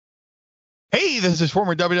Hey, this is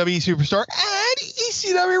former WWE superstar and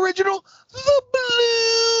ECW original, the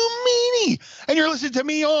Blue Meanie, and you're listening to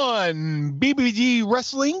me on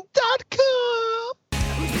bbgwrestling.com.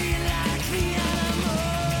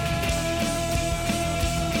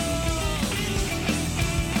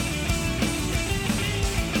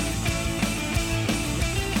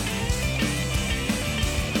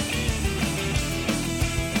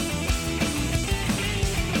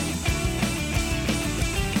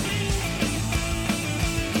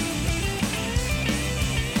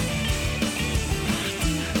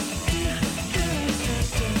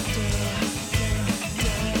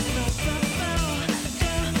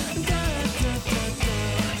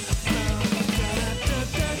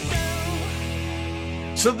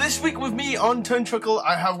 So this week with me on Turnchuckle,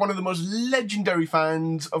 I have one of the most legendary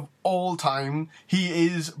fans of all time. He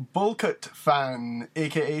is Bullcut fan,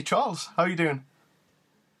 aka Charles. How are you doing?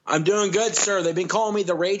 I'm doing good, sir. They've been calling me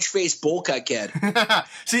the Rage-Faced Bullcut Kid.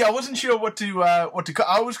 See, I wasn't sure what to I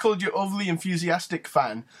always called you overly enthusiastic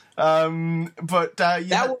fan.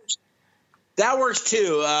 That works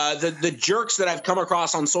too. The jerks that I've come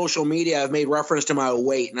across on social media have made reference to my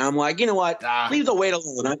weight, and I'm like, you know what? Leave the weight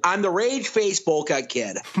alone. I'm the Rage-Faced Bullcut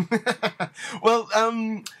Kid. Well,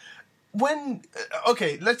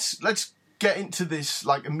 let's get into this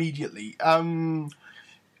like immediately.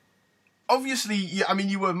 Obviously, I mean,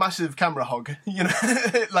 you were a massive camera hog, you know,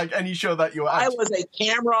 like any show that you were at. I was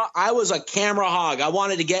a camera hog. I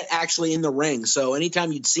wanted to get actually in the ring, so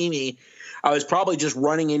anytime you'd see me, I was probably just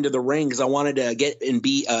running into the ring because I wanted to get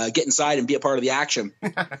inside and be a part of the action.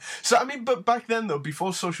 So, I mean, but back then, though,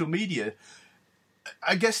 before social media,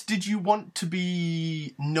 I guess, did you want to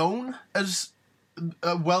be known as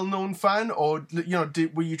a well-known fan, or, you know,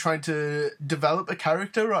 were you trying to develop a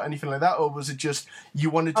character or anything like that, or was it just you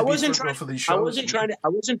wanted to be for these shows? I wasn't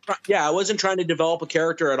trying to develop a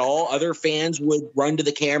character at all. Other fans would run to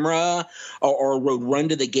the camera or would run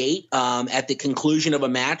to the gate at the conclusion of a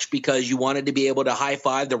match because you wanted to be able to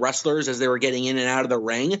high-five the wrestlers as they were getting in and out of the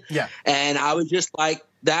ring. Yeah. And I was just like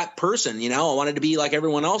that person, you know. I wanted to be like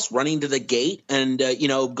everyone else, running to the gate and,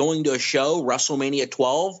 going to a show, WrestleMania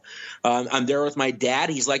 12. I'm there with my dad.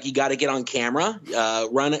 He's like, you got to get on camera,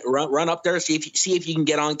 run up there, see if you can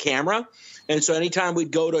get on camera. And so anytime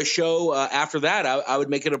we'd go to a show after that, I would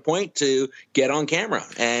make it a point to get on camera.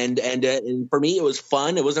 And for me, it was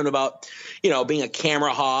fun. It wasn't about, being a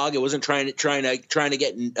camera hog. It wasn't trying to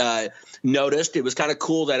get noticed. It was kind of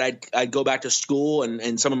cool that I'd go back to school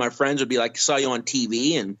and some of my friends would be like, saw you on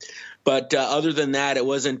TV. But other than that, it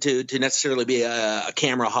wasn't to necessarily be a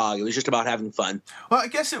camera hog. It was just about having fun. Well, I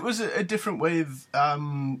guess it was a different way of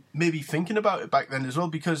maybe thinking about it back then as well,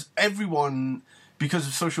 because everyone, because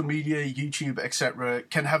of social media, YouTube, etc.,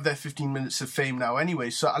 can have their 15 minutes of fame now anyway.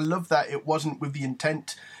 So I love that it wasn't with the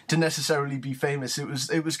intent to necessarily be famous.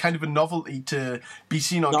 It was kind of a novelty to be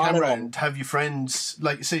seen on camera and have your friends,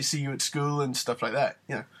 like, say, see you at school and stuff like that,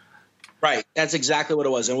 you know. Right. That's exactly what it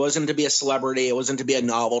was. It wasn't to be a celebrity. It wasn't to be a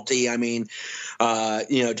novelty. I mean,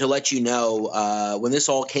 to let you know, when this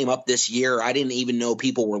all came up this year, I didn't even know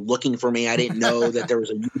people were looking for me. I didn't know that there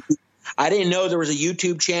was a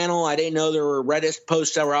YouTube channel. I didn't know there were Reddit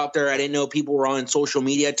posts that were out there. I didn't know people were on social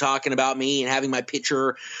media talking about me and having my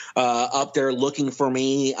picture up there looking for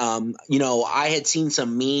me. I had seen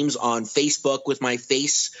some memes on Facebook with my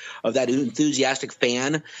face of that enthusiastic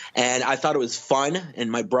fan, and I thought it was fun.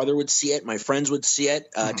 And my brother would see it. My friends would see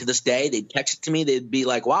it. To this day, they'd text it to me. They'd be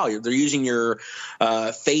like, wow, they're using your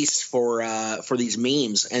face for these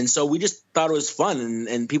memes. And so we just thought it was fun.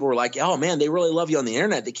 And people were like, oh, man, they really love you on the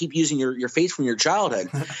internet. They keep using your face from your childhood.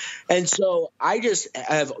 And so I just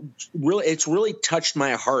it's really touched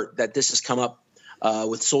my heart that this has come up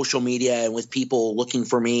with social media and with people looking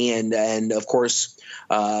for me and of course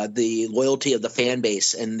the loyalty of the fan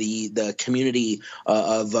base and the community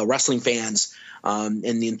of wrestling fans and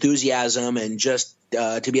the enthusiasm and just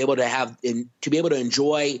to be able to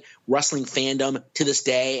enjoy wrestling fandom to this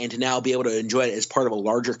day and to now be able to enjoy it as part of a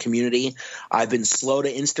larger community. I've been slow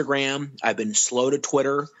to Instagram. I've been slow to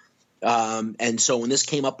Twitter. And so when this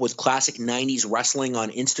came up with Classic 90s Wrestling on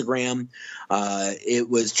Instagram, it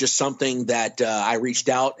was just something that I reached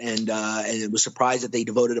out and it was surprised that they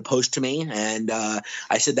devoted a post to me. And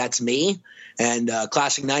I said, that's me. And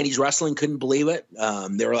Classic 90s Wrestling couldn't believe it.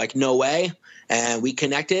 They were like, no way. and we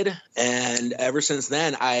connected. And ever since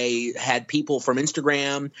then, I had people from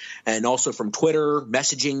Instagram and also from Twitter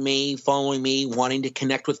messaging me, following me, wanting to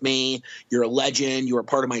connect with me. You're a legend. You were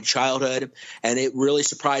part of my childhood. And it really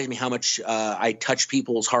surprised me how much I touched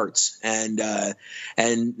people's hearts. And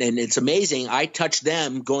it's amazing. I touched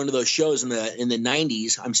them going to those shows in the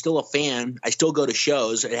 90s. I'm still a fan. I still go to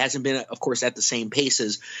shows. It hasn't been, of course, at the same pace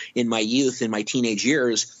as in my youth, in my teenage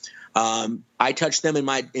years. I touched them in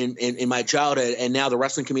my childhood, and now the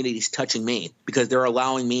wrestling community is touching me because they're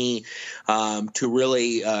allowing me to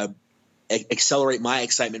really accelerate my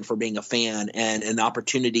excitement for being a fan, and an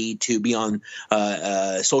opportunity to be on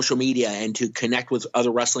social media and to connect with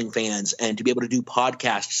other wrestling fans and to be able to do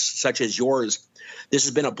podcasts such as yours. This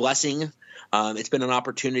has been a blessing. It's been an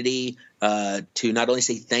opportunity to not only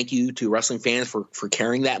say thank you to wrestling fans for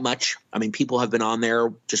caring that much. I mean, people have been on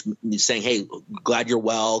there just saying, hey, glad you're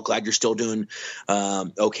well, glad you're still doing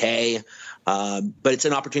okay. But it's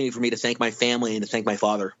an opportunity for me to thank my family and to thank my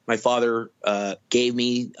father. My father gave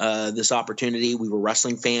me this opportunity. We were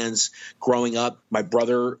wrestling fans growing up. My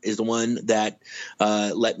brother is the one that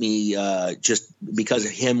let me just because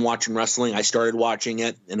of him watching wrestling, I started watching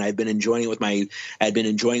it, and I've been enjoying it with my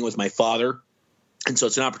father. And so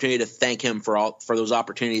it's an opportunity to thank him for those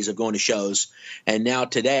opportunities of going to shows. And now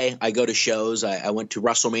today I go to shows. I went to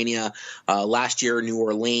WrestleMania last year in New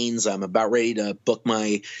Orleans. I'm about ready to book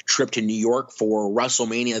my trip to New York for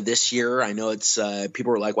WrestleMania this year. I know it's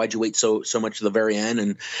people are like, why'd you wait so much to the very end?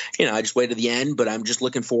 And, I just waited to the end, but I'm just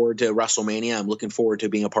looking forward to WrestleMania. I'm looking forward to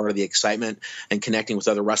being a part of the excitement and connecting with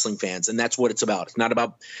other wrestling fans. And that's what it's about. It's not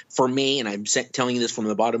about, for me, and I'm telling you this from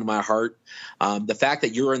the bottom of my heart, the fact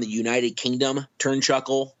that you're in the United Kingdom,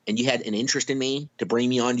 Turnchuckle, and you had an interest in me to bring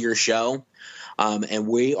me onto your show, and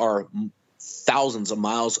we are thousands of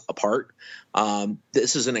miles apart.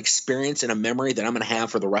 This is an experience and a memory that I'm going to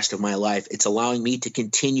have for the rest of my life. It's allowing me to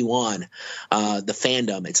continue on the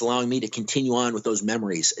fandom. It's allowing me to continue on with those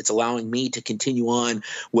memories. It's allowing me to continue on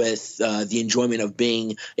with the enjoyment of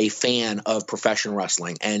being a fan of professional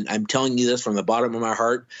wrestling. And I'm telling you this from the bottom of my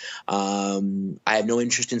heart. I have no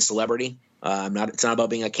interest in celebrity. It's not about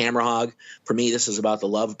being a camera hog. For me, this is about the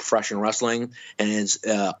love of professional wrestling, and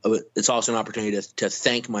it's also an opportunity to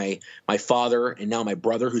thank my father and now my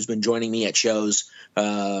brother, who's been joining me at shows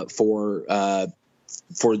for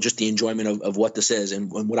just the enjoyment of what this is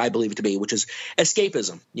and what I believe it to be, which is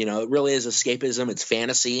escapism. It really is escapism. It's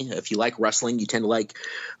fantasy. If you like wrestling, you tend to like,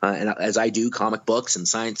 and as I do, comic books and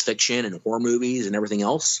science fiction and horror movies and everything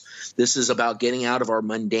else. This is about getting out of our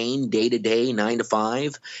mundane day-to-day 9 to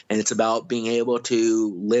 5, and it's about being able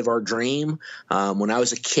to live our dream. When I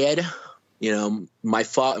was a kid,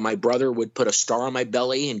 my brother would put a star on my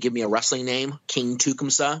belly and give me a wrestling name, King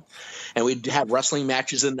Tecumseh, and we'd have wrestling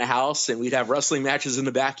matches in the house, and we'd have wrestling matches in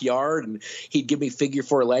the backyard, and he'd give me figure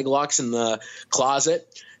 4 leg locks in the closet.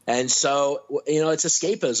 And so, it's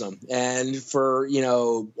escapism. And for,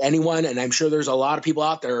 anyone, and I'm sure there's a lot of people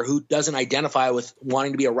out there who doesn't identify with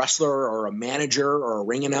wanting to be a wrestler or a manager or a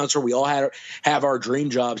ring announcer. We all have our dream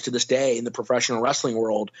jobs to this day in the professional wrestling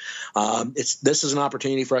world. This is an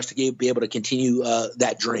opportunity for us to be able to continue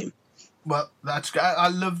that dream. Well, that's great. I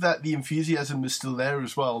love that the enthusiasm is still there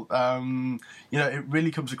as well. It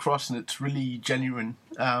really comes across, and it's really genuine,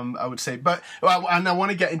 I would say. And I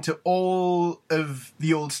want to get into all of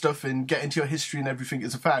the old stuff and get into your history and everything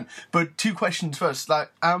as a fan. But 2 questions first. So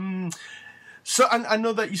I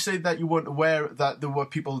know that you say that you weren't aware that there were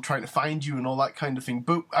people trying to find you and all that kind of thing.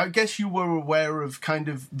 But I guess you were aware of kind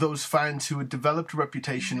of those fans who had developed a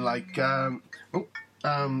reputation like...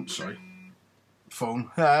 sorry.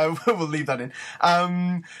 Phone. We'll leave that in.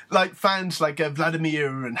 Like fans like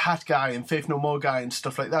Vladimir and Hat Guy and Faith No More Guy and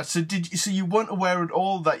stuff like that. So you weren't aware at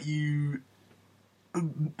all that you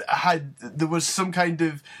there was some kind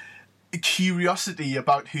of curiosity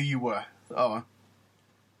about who you were? Oh.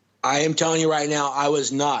 I am telling you right now, I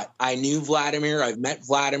was not. I knew Vladimir. I've met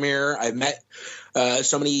Vladimir. I've met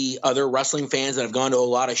so many other wrestling fans that have gone to a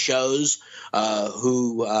lot of shows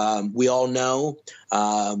who we all know,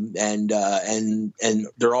 and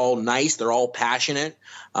they're all nice. They're all passionate.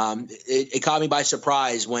 It caught me by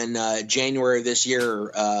surprise when January of this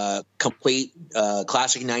year, Complete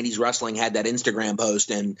Classic 90s Wrestling had that Instagram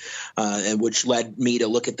post, and which led me to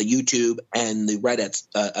look at the YouTube and the Reddit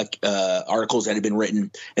articles that had been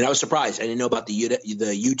written, and I was surprised. I didn't know about the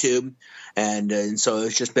YouTube, and so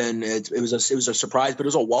it's just been it was a surprise, but it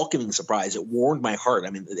was a welcoming surprise. It warmed my heart. I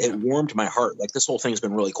mean, it warmed my heart. Like, this whole thing has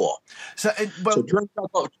been really cool. So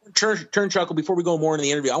Turnchuckle, before we go more into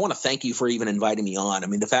the interview, I want to thank you for even inviting me on. I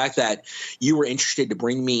mean, the fact that you were interested to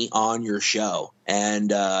bring me on your show, and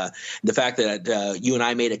the fact that you and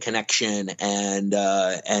I made a connection, and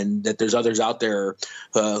that there's others out there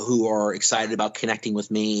who are excited about connecting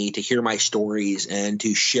with me, to hear my stories, and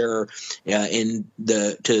to share the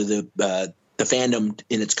fandom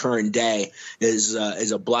in its current day is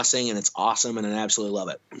a blessing, and it's awesome, and I absolutely love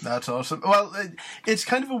it. That's awesome. Well, it's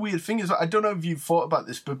kind of a weird thing. I don't know if you've thought about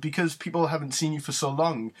this, but because people haven't seen you for so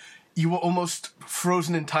long, you were almost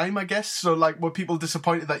frozen in time, I guess. So, like, were people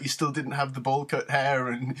disappointed that you still didn't have the bowl cut hair?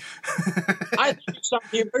 And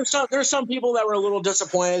there's some people that were a little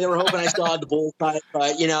disappointed. They were hoping I still had the bowl cut,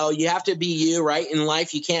 but you have to be you, right? In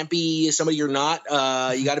life, you can't be somebody you're not.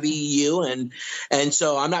 You got to be you, and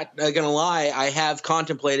so I'm not gonna lie. I have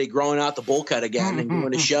contemplated growing out the bowl cut again and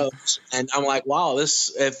going to shows, and I'm like, wow, this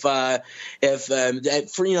for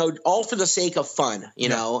all for the sake of fun,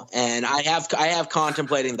 and I have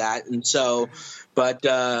contemplating that. And so, but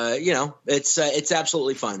it's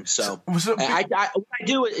absolutely fun. So I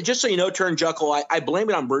do it, just so you know, Turnchuckle, I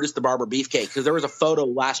blame it on Brutus the Barber Beefcake, because there was a photo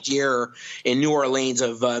last year in New Orleans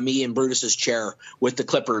of me in Brutus's chair with the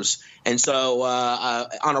Clippers. And so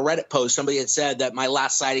on a Reddit post, somebody had said that my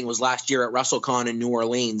last sighting was last year at WrestleCon in New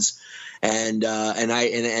Orleans. And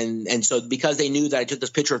so because they knew that I took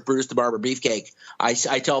this picture of Brutus the Barber Beefcake, I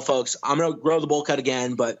tell folks I'm going to grow the bowl cut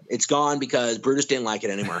again, but it's gone because Brutus didn't like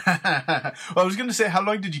it anymore. Well, I was going to say, how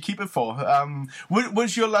long did you keep it for?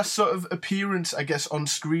 Was your last sort of appearance, I guess, on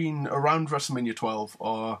screen around WrestleMania 12,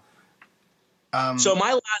 or? So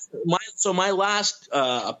my last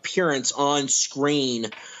appearance on screen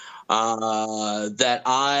that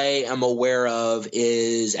I am aware of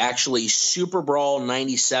is actually Super Brawl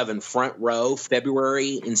 97 front row,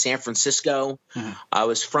 February in San Francisco. Mm-hmm. I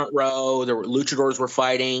was front row. There were luchadors were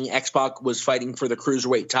fighting. X-Pac was fighting for the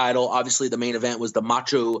cruiserweight title. Obviously, the main event was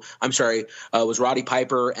was Roddy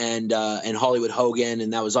Piper and Hollywood Hogan,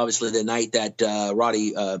 and that was obviously the night that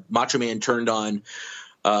Macho Man turned on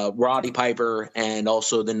Roddy Piper, and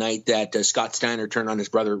also the night that Scott Steiner turned on his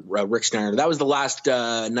brother Rick Steiner. That was the last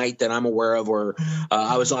night that I'm aware of where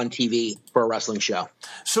I was on TV for a wrestling show.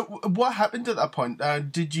 So what happened at that point?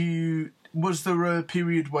 Was there a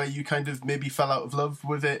period where you kind of maybe fell out of love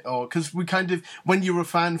with it? Or because when you're a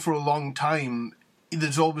fan for a long time,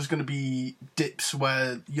 there's always going to be dips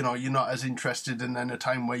where you're not as interested, and then a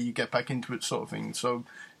time where you get back into it, sort of thing. So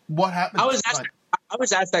what happened? I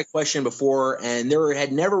was asked that question before, and there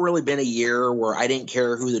had never really been a year where I didn't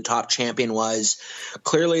care who the top champion was.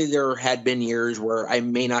 Clearly, there had been years where I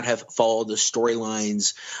may not have followed the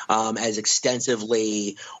storylines as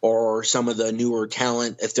extensively, or some of the newer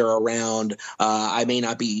talent, if they're around, I may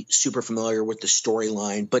not be super familiar with the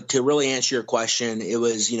storyline. But to really answer your question, it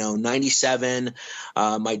was 97.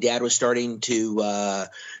 My dad was starting to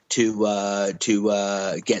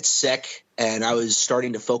get sick, and I was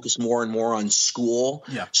starting to focus more and more on school.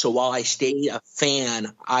 Yeah. So while I stayed a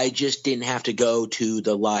fan, I just didn't have to go to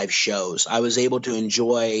the live shows. I was able to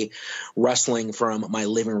enjoy wrestling from my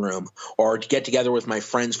living room, or to get together with my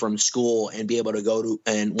friends from school and be able to go to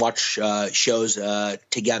and watch shows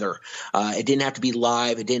together. It didn't have to be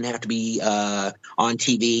live. It didn't have to be on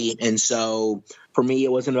TV. And so for me,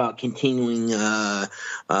 it wasn't about continuing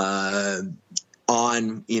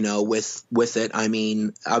on, with it. I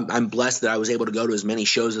mean, I'm blessed that I was able to go to as many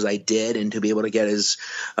shows as I did, and to be able to get as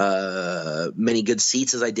many good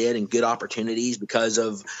seats as I did, and good opportunities because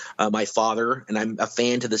of my father. And I'm a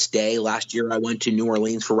fan to this day. Last year I went to New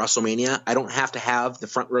Orleans for WrestleMania. I don't have to have the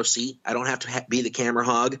front row seat. I don't have to be the camera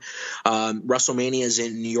hog. WrestleMania is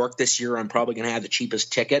in New York this year. I'm probably going to have the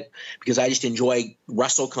cheapest ticket because I just enjoy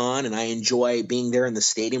WrestleCon, and I enjoy being there in the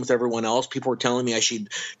stadium with everyone else. People were telling me I should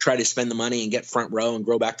try to spend the money and get front row and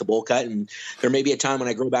grow back the bowl cut, and there may be a time when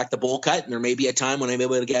I grow back the bowl cut, and there may be a time when I'm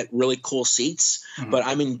able to get really cool seats. Mm-hmm. But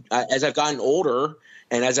as I've gotten older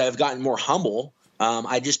and as I've gotten more humble,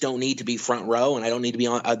 I just don't need to be front row, and I don't need to be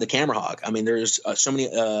on the camera hog. I mean, there's so many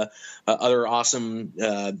other awesome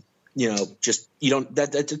that's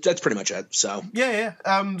pretty much it. So yeah.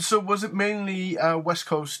 So was it mainly West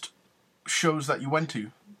Coast shows that you went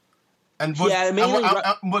to? And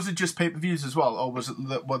was it just pay-per-views as well, or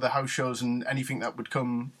were the house shows and anything that would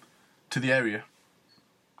come to the area?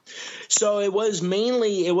 So it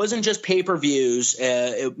wasn't just pay-per-views.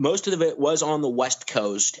 Most of it was on the West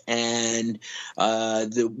Coast, and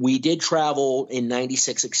we did travel in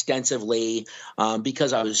 '96 extensively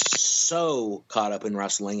because I was so caught up in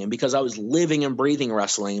wrestling, and because I was living and breathing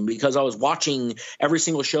wrestling, and because I was watching every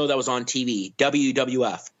single show that was on TV,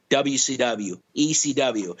 WWF, WCW,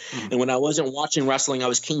 ECW. And when I wasn't watching wrestling, I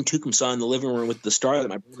was King Tecumseh in the living room with the star that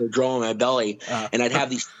my brother drew on my belly. And I'd have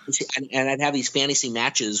these fantasy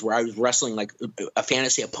matches where I was wrestling like a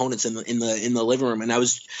fantasy opponents in the living room. And I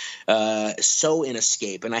was so in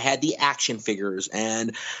escape, and I had the action figures,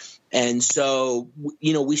 and so,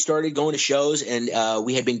 we started going to shows, and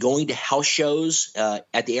we had been going to house shows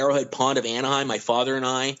at the Arrowhead Pond of Anaheim, my father and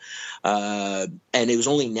I. And it was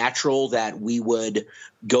only natural that we would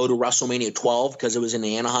go to WrestleMania 12 because it was in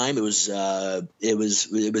Anaheim. It was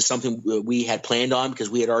something we had planned on because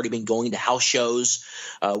we had already been going to house shows.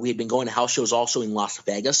 We had been going to house shows also in Las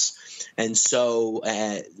Vegas. And so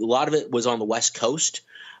a lot of it was on the West Coast.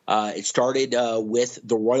 It started with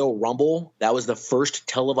the Royal Rumble. That was the first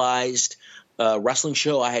televised wrestling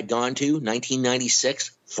show I had gone to,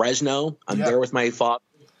 1996, Fresno. I'm there with my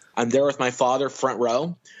father, front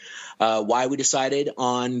row. Why we decided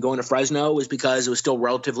on going to Fresno was because it was still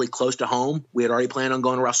relatively close to home. We had already planned on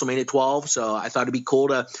going to WrestleMania 12, so I thought it'd be cool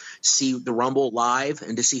to see the Rumble live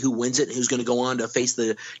and to see who wins it and who's going to go on to face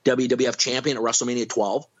the WWF champion at WrestleMania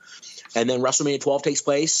 12. And then WrestleMania 12 takes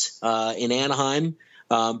place in Anaheim.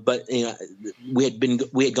 But we had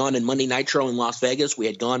gone to Monday Nitro in Las Vegas. We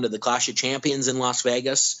had gone to the Clash of Champions in Las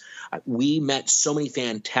Vegas. We met so many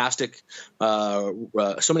fantastic, so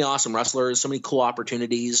many awesome wrestlers, so many cool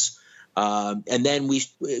opportunities. And then we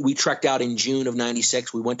trekked out in June of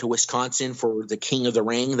 '96. We went to Wisconsin for the King of the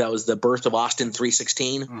Ring. That was the birth of Austin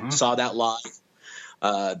 316. Mm-hmm. Saw that live.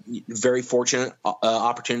 Very fortunate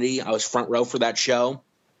opportunity. I was front row for that show.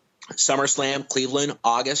 SummerSlam, Cleveland,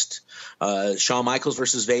 August, Shawn Michaels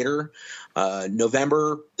versus Vader.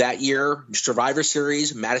 November that year, Survivor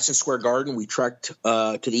Series, Madison Square Garden. We trekked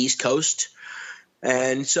to the East Coast.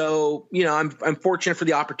 And so, I'm fortunate for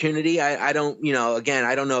the opportunity. I don't, again,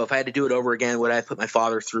 I don't know if I had to do it over again, would I put my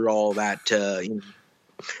father through all that,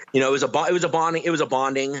 it was a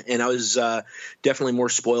bonding, and I was definitely more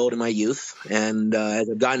spoiled in my youth. And as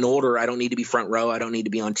I've gotten older, I don't need to be front row. I don't need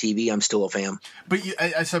to be on TV. I'm still a fan. But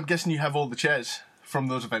so I'm guessing you have all the chairs from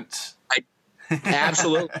those events.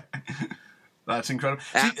 Absolutely. That's incredible.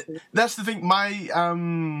 See, that's the thing.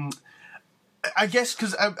 I guess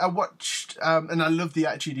because I watched, and I love the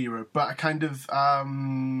Attitude Era, but I kind of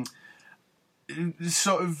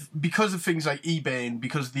sort of, because of things like eBay and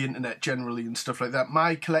because of the internet generally and stuff like that,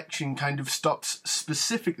 my collection kind of stops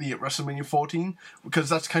specifically at WrestleMania 14 because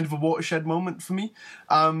that's kind of a watershed moment for me.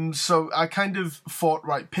 So I kind of thought,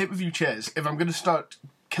 right, pay-per-view chairs, if I'm going to start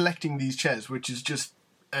collecting these chairs, which is just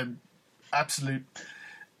an absolute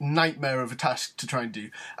nightmare of a task to try and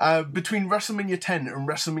do, between WrestleMania 10 and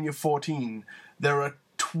WrestleMania 14, there are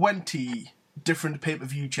 20 different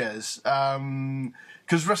pay-per-view chairs.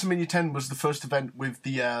 Because WrestleMania 10 was the first event with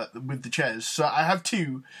the chairs, so I have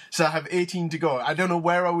 2, so I have 18 to go. I don't know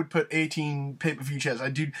where I would put 18 pay-per-view chairs.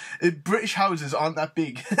 British houses aren't that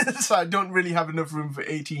big, so I don't really have enough room for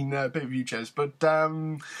 18 pay-per-view chairs. But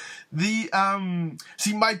if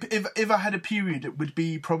I had a period, it would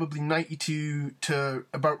be probably 92 to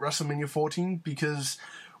about WrestleMania 14, because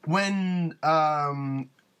when I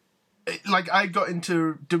got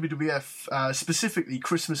into WWF specifically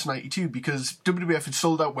Christmas '92 because WWF had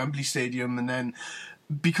sold out Wembley Stadium, and then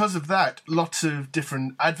because of that, lots of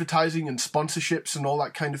different advertising and sponsorships and all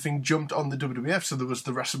that kind of thing jumped on the WWF. So there was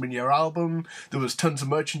the WrestleMania album, there was tons of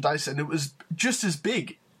merchandise, and it was just as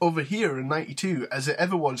big over here in '92 as it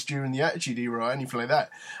ever was during the Attitude Era or anything like that.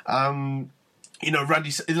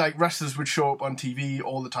 Wrestlers would show up on TV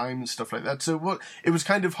all the time and stuff like that. So it was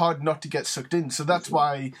kind of hard not to get sucked in. So that's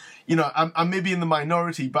why, I'm maybe in the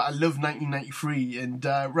minority, but I love 1993, and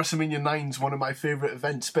WrestleMania 9 is one of my favourite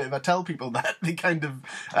events. But if I tell people that, they kind of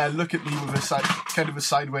look at me with a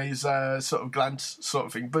sideways sort of glance sort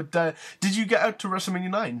of thing. But did you get out to WrestleMania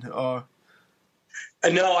 9 or?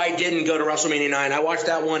 No, I didn't go to WrestleMania 9. I watched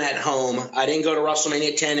that one at home. I didn't go to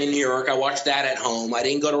WrestleMania 10 in New York. I watched that at home. I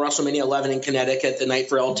didn't go to WrestleMania 11 in Connecticut, the night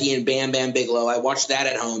for LT and Bam Bam Bigelow. I watched that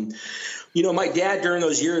at home. My dad during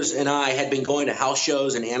those years and I had been going to house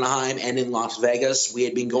shows in Anaheim and in Las Vegas. We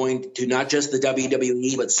had been going to not just the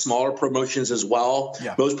WWE, but smaller promotions as well.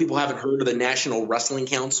 Yeah. Most people haven't heard of the National Wrestling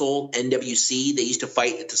Council, NWC. They used to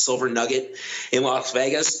fight at the Silver Nugget in Las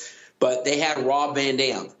Vegas, but they had Rob Van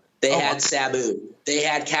Dam. They had Sabu. They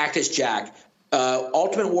had Cactus Jack.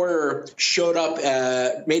 Ultimate Warrior showed up,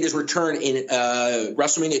 made his return in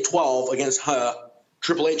WrestleMania 12 against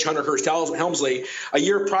Triple H, Hunter Hearst Helmsley. A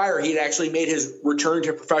year prior, he had actually made his return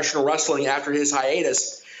to professional wrestling after his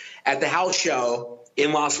hiatus at the house show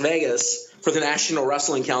in Las Vegas for the National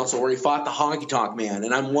Wrestling Council, where he fought the Honky Tonk Man.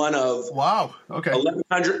 And I'm one of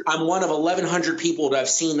 1,100. I'm one of 1,100 people to have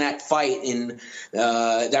seen that fight in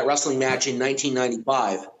that wrestling match in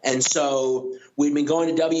 1995. And so we'd been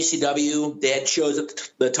going to WCW. They had shows at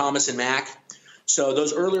the Thomas and Mack. So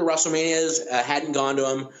those earlier WrestleManias hadn't gone to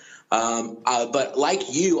them. But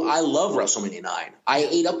like you, I love WrestleMania 9. I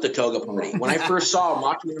ate up the toga party. When I first saw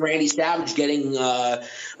Macho Man Randy Savage getting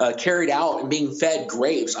carried out and being fed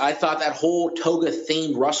grapes, I thought that whole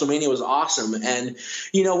toga-themed WrestleMania was awesome. And,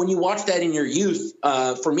 when you watch that in your youth,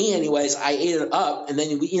 for me anyways, I ate it up. And then,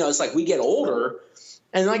 it's like we get older.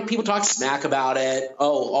 And like people talk smack about it,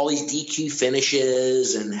 all these DQ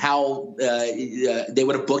finishes and how they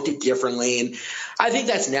would have booked it differently. And I think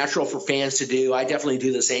that's natural for fans to do. I definitely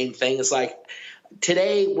do the same thing. It's like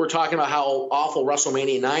today we're talking about how awful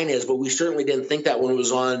WrestleMania 9 is, but we certainly didn't think that when it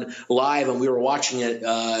was on live and we were watching it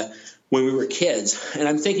when we were kids. And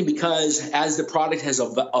I'm thinking because as the product has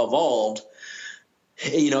evolved,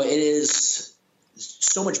 it is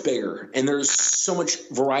so much bigger, and there's so much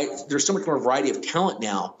variety. There's so much more variety of talent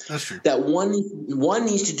now. That's true. That one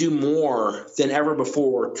needs to do more than ever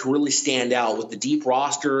before to really stand out with the deep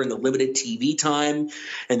roster and the limited TV time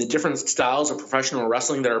and the different styles of professional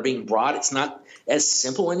wrestling that are being brought. It's not as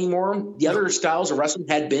simple anymore. The other styles of wrestling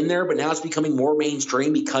had been there, but now it's becoming more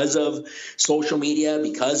mainstream because of social media,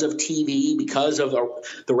 because of TV, because of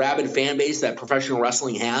the rabid fan base that professional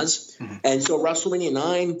wrestling has. Mm-hmm. And so WrestleMania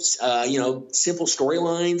 9, simple storylines,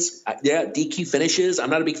 DQ finishes. I'm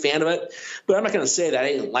not a big fan of it, but I'm not going to say that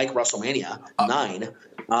I didn't like WrestleMania 9.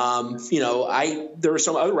 There were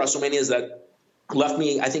some other WrestleManias that left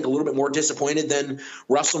me, I think, a little bit more disappointed than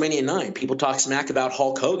WrestleMania 9. People talk smack about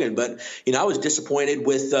Hulk Hogan, but I was disappointed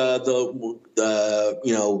with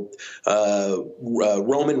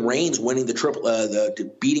Roman Reigns winning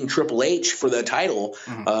beating Triple H for the title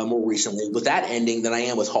more recently with that ending than I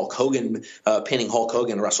am with Hulk Hogan pinning Hulk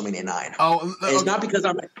Hogan at WrestleMania 9. And it's not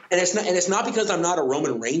because I'm not a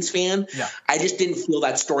Roman Reigns fan. Yeah. I just didn't feel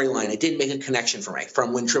that storyline. It didn't make a connection for me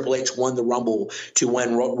from when Triple H won the Rumble to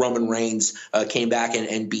when Roman Reigns came back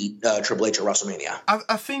and beat Triple H at WrestleMania.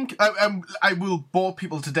 I think I will bore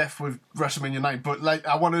people to death with WrestleMania 9, but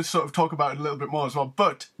I want to sort of talk about it a little bit more as well.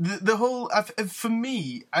 But the whole, for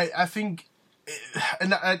me, I think,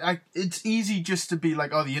 and it's easy just to be like,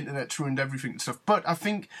 the internet's ruined everything and stuff. But I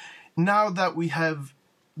think now that we have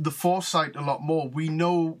the foresight a lot more, we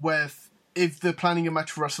know where. If they're planning a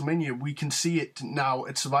match for WrestleMania, we can see it now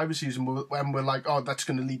at Survivor Series, and we're like, that's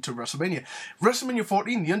going to lead to WrestleMania. WrestleMania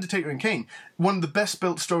 14, The Undertaker and Kane, one of the best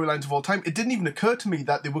built storylines of all time. It didn't even occur to me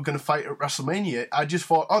that they were going to fight at WrestleMania. I just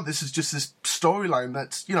thought, this is just this storyline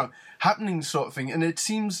that's, happening sort of thing. And it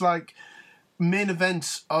seems like main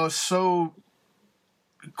events are so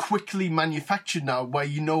quickly manufactured now, where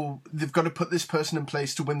they've got to put this person in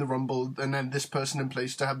place to win the Rumble, and then this person in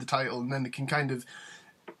place to have the title, and then they can kind of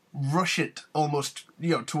rush it almost,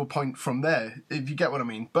 to a point from there, if you get what I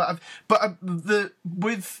mean. But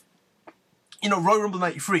with Royal Rumble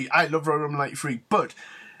 93, I love Royal Rumble 93, but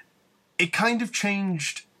it kind of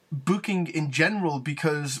changed booking in general,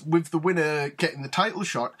 because with the winner getting the title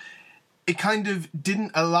shot, it kind of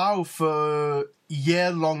didn't allow for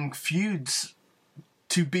year-long feuds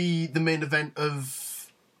to be the main event of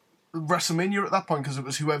WrestleMania at that point, because it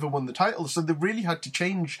was whoever won the title. So they really had to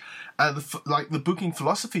change the booking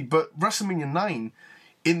philosophy. But WrestleMania 9,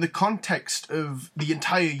 in the context of the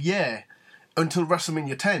entire year until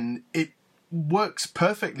WrestleMania 10, it works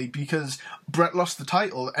perfectly, because Bret lost the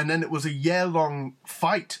title, and then it was a year-long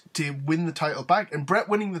fight to win the title back. And Bret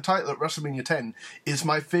winning the title at WrestleMania 10 is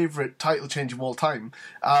my favourite title change of all time.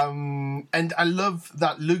 And I love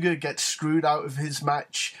that Luger gets screwed out of his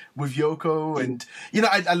match with Yoko, and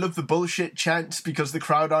I love the bullshit chants because the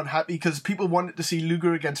crowd aren't happy, because people wanted to see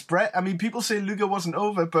Luger against Bret. I mean, people say Luger wasn't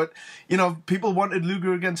over, but people wanted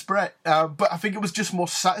Luger against Bret. But I think it was just more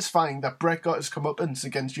satisfying that Bret got his comeuppance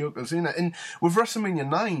against Yokozuna. And with WrestleMania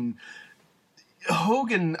 9,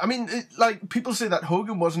 Hogan, people say that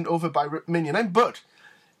Hogan wasn't over by WrestleMania 9, but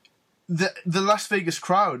the Las Vegas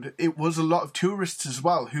crowd, it was a lot of tourists as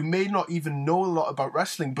well, who may not even know a lot about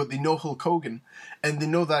wrestling, but they know Hulk Hogan, and they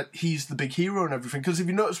know that he's the big hero and everything. Because if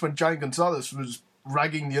you notice, when Giant Gonzalez was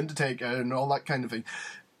ragging The Undertaker and all that kind of thing,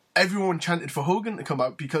 everyone chanted for Hogan to come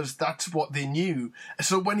out, because that's what they knew.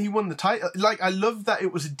 So when he won the title, I love that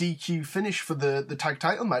it was a DQ finish for the tag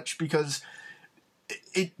title match, because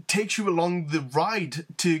it takes you along the ride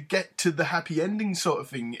to get to the happy ending sort of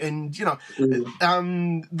thing. And, you know, in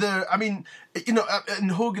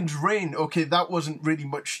Hogan's reign, okay, that wasn't really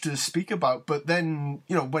much to speak about. But then,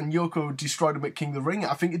 you know, when Yoko destroyed him at King of the Ring,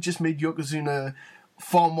 I think it just made Yokozuna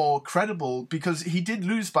far more credible, because he did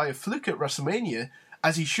lose by a fluke at WrestleMania,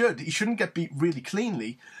 as he should. He shouldn't get beat really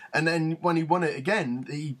cleanly. And then when he won it again,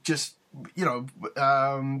 he just, you know,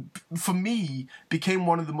 for me, became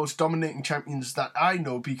one of the most dominating champions that I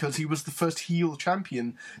know, because he was the first heel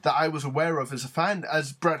champion that I was aware of as a fan,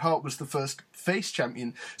 as Bret Hart was the first face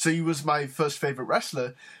champion. So he was my first favorite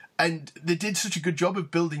wrestler. And they did such a good job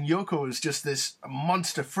of building Yoko as just this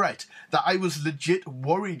monster threat that I was legit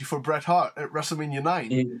worried for Bret Hart at WrestleMania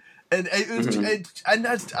 9. And it was,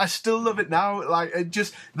 I still love it now. Like,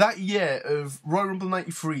 just that year of Royal Rumble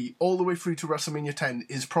 93 all the way through to WrestleMania 10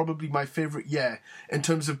 is probably my favorite year in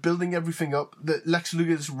terms of building everything up. The Lex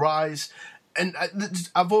Luger's rise, and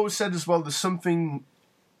I've always said as well, there's something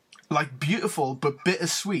like beautiful but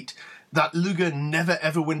bittersweet that Luger never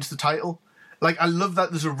ever wins the title. Like, I love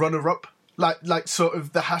that there's a runner-up. Like sort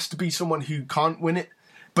of, there has to be someone who can't win it.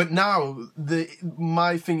 But now,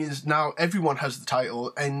 my thing is, now everyone has the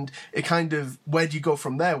title, and it kind of, where do you go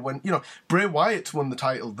from there? When, you know, Bray Wyatt's won the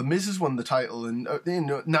title, The Miz has won the title, and, you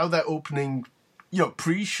know, now they're opening, you know,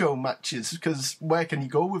 pre-show matches, because where can you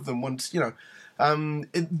go with them once, you know?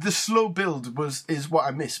 The slow build is what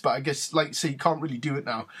I miss, but I guess, like, say, you can't really do it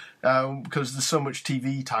now, because there's so much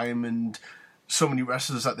TV time and so many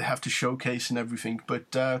wrestlers that they have to showcase and everything.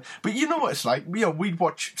 But you know what it's like. You know, we'd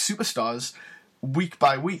watch Superstars week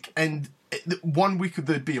by week, and 1 week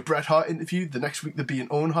there'd be a Bret Hart interview, the next week there'd be an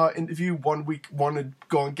Owen Hart interview, 1 week one would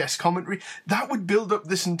go on guest commentary. That would build up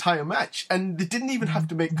this entire match, and they didn't even have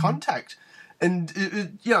to make contact.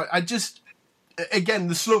 And you know, I just, again,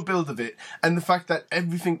 the slow build of it, and the fact that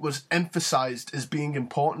everything was emphasized as being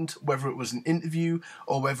important, whether it was an interview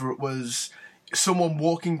or whether it was someone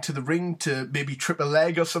walking to the ring to maybe trip a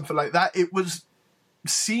leg or something like that, it was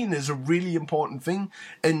seen as a really important thing.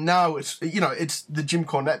 And now it's, you know, it's the Jim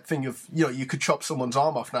Cornette thing of, you know, you could chop someone's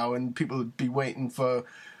arm off now and people would be waiting for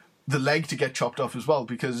the leg to get chopped off as well,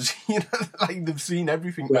 because, you know, like, they've seen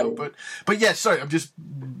everything now. But yeah, sorry, I'm just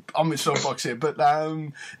on my soapbox here, but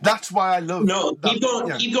that's why I love keep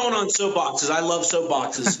going on soapboxes. I love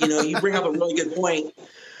soapboxes. You know, you bring up a really good point.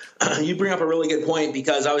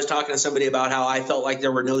 Because I was talking to somebody about how I felt like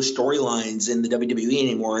there were no storylines in the WWE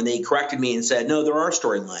anymore, and they corrected me and said, no, there are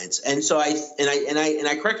storylines. And so I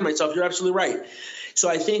corrected myself. You're absolutely right. So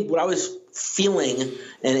I think what I was feeling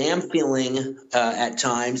and am feeling at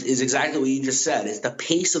times is exactly what you just said. It's the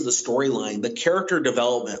pace of the storyline, the character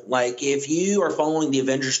development. Like, if you are following the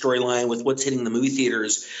Avengers storyline with what's hitting the movie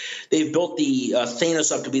theaters, they've built the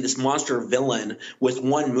Thanos up to be this monster villain with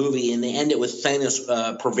one movie, and they end it with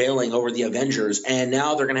Thanos prevailing over the Avengers. And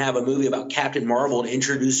now they're going to have a movie about Captain Marvel to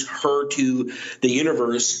introduce her to the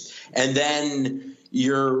universe, and then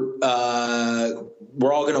we're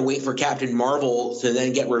all going to wait for Captain Marvel to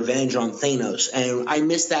then get revenge on Thanos. And I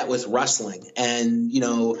miss that with wrestling. And, you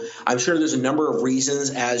know, I'm sure there's a number of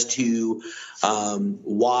reasons as to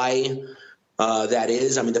why that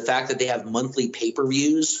is. I mean, the fact that they have monthly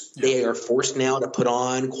pay-per-views, they are forced now to put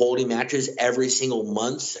on quality matches every single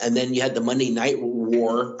month. And then you had the Monday Night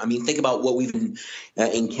War. I mean, think about what we've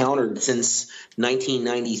encountered since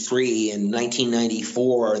 1993 and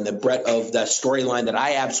 1994, and the storyline that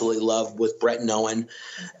I absolutely loved with Bret and Owen.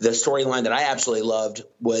 The storyline that I absolutely loved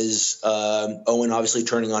was Owen obviously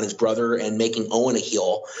turning on his brother and making Owen a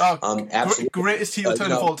heel. Absolutely. Greatest heel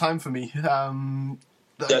turn of all time for me.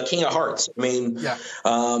 The King of Hearts. I mean,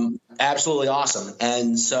 absolutely awesome.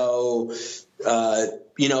 And so,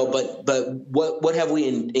 you know, but what have we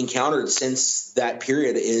encountered since that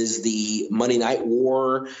period is the Monday Night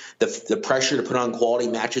War, the pressure to put on quality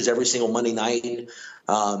matches every single Monday night,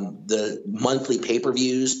 the monthly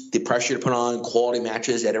pay-per-views, the pressure to put on quality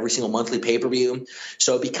matches at every single monthly pay-per-view.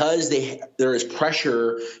 So because there is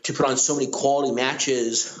pressure to put on so many quality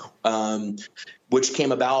matches, which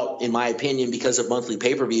came about, in my opinion, because of monthly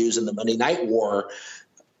pay-per-views and the Monday Night War,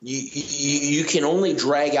 you can only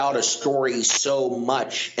drag out a story so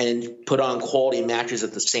much and put on quality matches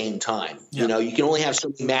at the same time. You know, you can only have so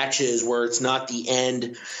many matches where it's not the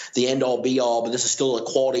end all be all, but this is still a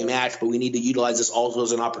quality match, but we need to utilize this also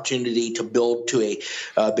as an opportunity to build to a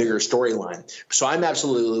bigger storyline. So I'm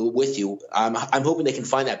absolutely with you. I'm hoping they can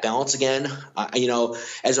find that balance again. You know,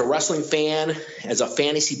 as a wrestling fan, as a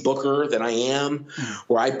fantasy booker that I am,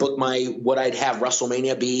 where I book what I'd have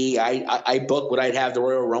WrestleMania be, I book what I'd have the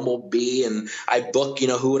Royal Rumble be, and I book, you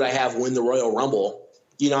know, who would I have win the Royal Rumble.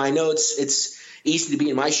 You know, I know it's easy to be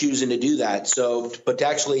in my shoes and to do that. So, but to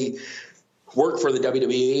actually work for the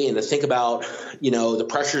WWE and to think about, the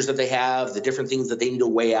pressures that they have, the different things that they need to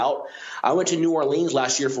weigh out. I went to New Orleans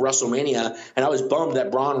last year for WrestleMania, and I was bummed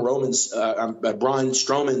that Braun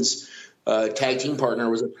Strowman's tag team partner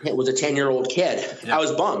was a 10-year-old kid. Yeah. I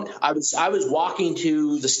was bummed. I was walking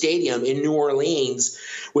to the stadium in New Orleans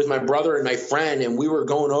with my brother and my friend, and we were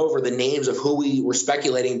going over the names of who we were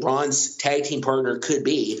speculating Braun's tag team partner could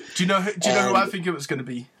be. Do you know who I think it was going to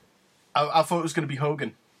be? I thought it was going to be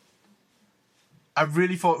Hogan. I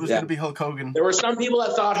really thought it was going to be Hulk Hogan. There were some people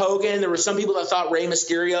that thought Hogan. There were some people that thought Rey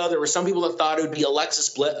Mysterio. There were some people that thought it would be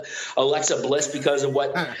Alexa Bliss because of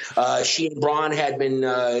what she and Braun had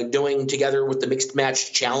been doing together with the Mixed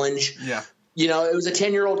Match Challenge. Yeah. It was a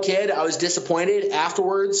 10-year-old kid. I was disappointed.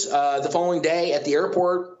 Afterwards, the following day at the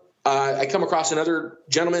airport, I come across another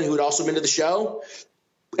gentleman who had also been to the show,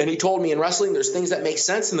 and he told me in wrestling there's things that make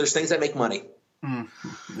sense and there's things that make money. Yeah,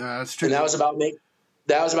 that's true. And that was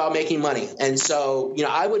about making money. And so,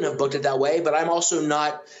 I wouldn't have booked it that way, but I'm also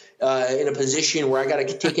not in a position where I got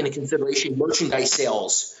to take into consideration merchandise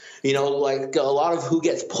sales. Like a lot of who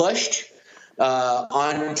gets pushed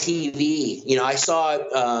on TV. I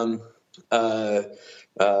saw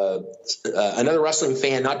another wrestling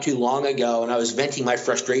fan not too long ago, and I was venting my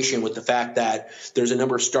frustration with the fact that there's a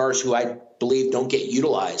number of stars who I believe don't get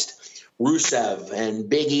utilized. Rusev and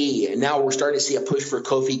Big E, and now we're starting to see a push for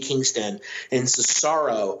Kofi Kingston and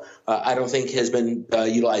Cesaro. I don't think has been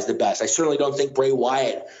utilized the best. I certainly don't think Bray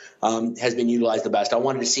Wyatt has been utilized the best. I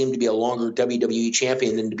wanted to see him to be a longer WWE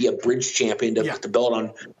champion than to be a bridge champion to put the belt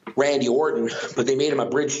on Randy Orton, but they made him a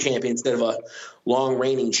bridge champion instead of a long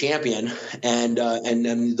reigning champion. And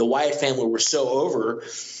the Wyatt family were so over.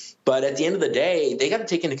 But at the end of the day, they got to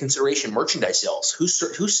take into consideration merchandise sales.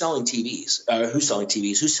 Who's selling TVs? Who's selling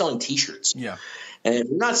TVs? Who's selling T-shirts? Yeah. And if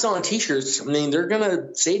you're not selling T-shirts, they're going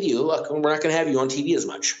to say to you, look, we're not going to have you on TV as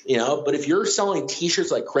much. But if you're selling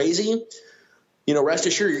T-shirts like crazy, rest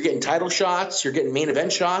assured you're getting title shots, you're getting main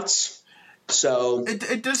event shots. So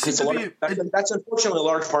it does seem to be that's unfortunately a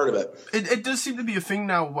large part of it. It does seem to be a thing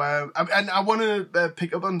now where, and I want to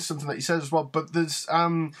pick up on something that you said as well. But there's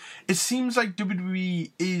it seems like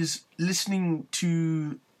WWE is listening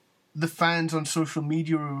to the fans on social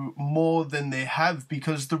media more than they have,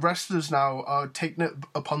 because the wrestlers now are taking it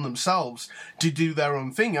upon themselves to do their own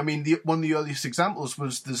thing. One of the earliest examples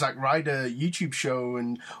was the Zack Ryder YouTube show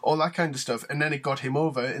and all that kind of stuff, and then it got him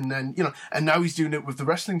over, and then and now he's doing it with the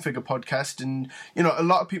Wrestling Figure podcast, and a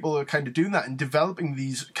lot of people are kind of doing that and developing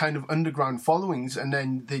these kind of underground followings, and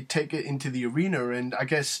then they take it into the arena, and I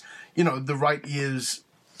guess the right ears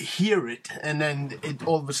hear it, and then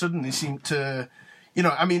all of a sudden they seem to.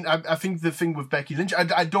 I think the thing with Becky Lynch,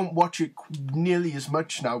 I don't watch it nearly as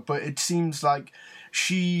much now, but it seems like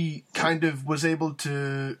she kind of was able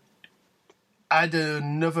to add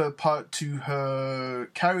another part to her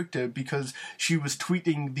character because she was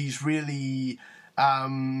tweeting these really,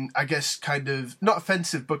 I guess, kind of, not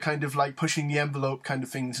offensive, but kind of like pushing the envelope kind of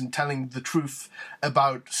things and telling the truth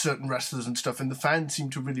about certain wrestlers and stuff. And the fans seem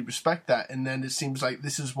to really respect that. And then it seems like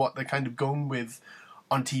this is what they're kind of going with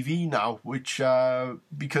on TV now, which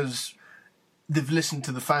because they've listened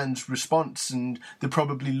to the fans' response, and they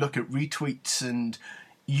probably look at retweets and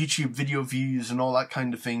YouTube video views and all that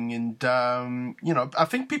kind of thing. And I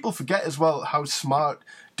think people forget as well how smart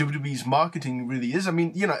WWE's marketing really is. The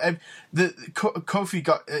Kofi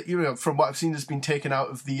got from what I've seen has been taken out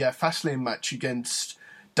of the Fastlane match against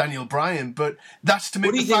Daniel Bryan, but that's to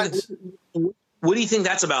make the fans. What do you think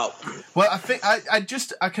that's about? Well, I think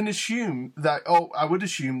I can assume that. I would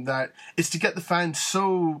assume that it's to get the fans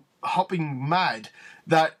so hopping mad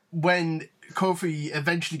that when Kofi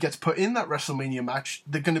eventually gets put in that WrestleMania match,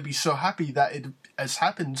 they're going to be so happy that it has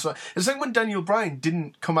happened. So it's like when Daniel Bryan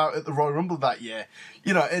didn't come out at the Royal Rumble that year,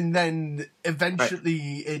 and then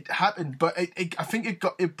eventually it happened. But I think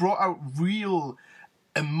it brought out real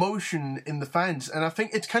emotion in the fans, and I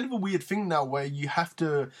think it's kind of a weird thing now where you have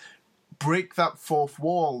to break that fourth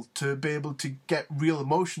wall to be able to get real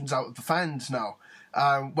emotions out of the fans now,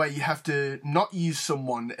 where you have to not use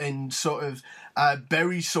someone and sort of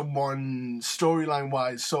bury someone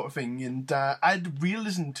storyline-wise sort of thing and add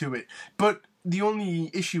realism to it. But the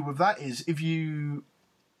only issue with that is if you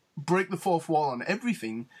break the fourth wall on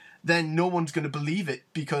everything, then no one's going to believe it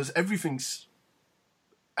because everything's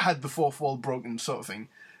had the fourth wall broken sort of thing.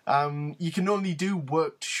 You can only do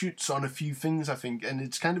worked shoots on a few things, I think, and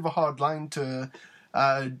it's kind of a hard line to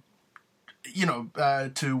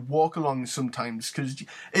to walk along sometimes, because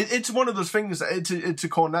it's one of those things that it's a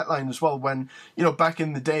Cornette line as well, when, back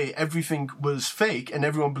in the day, everything was fake and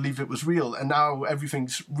everyone believed it was real, and now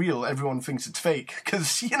everything's real, everyone thinks it's fake,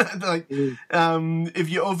 because, if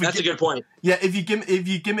you That's a good point. Yeah, if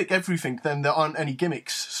you gimmick everything, then there aren't any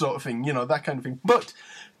gimmicks, sort of thing, that kind of thing. But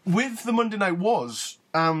with the Monday Night Wars,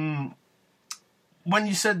 when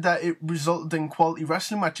you said that it resulted in quality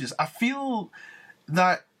wrestling matches, I feel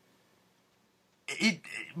that it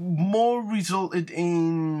more resulted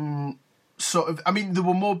in there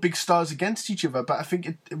were more big stars against each other, but I think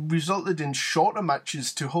it resulted in shorter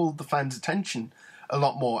matches to hold the fans' attention a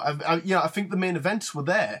lot more. I think the main events were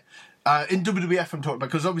there. In WWF I'm talking about,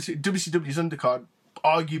 because obviously WCW's undercard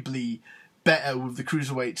arguably better with the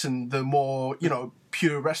cruiserweights and the more,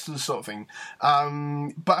 pure wrestlers sort of thing.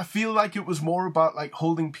 But I feel like it was more about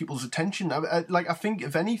holding people's attention. I think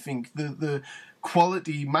if anything, the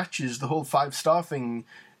quality matches, the whole 5-star thing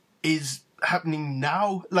is happening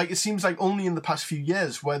now. It seems like only in the past few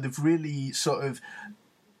years where they've really sort of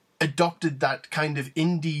adopted that kind of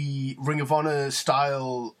indie Ring of Honor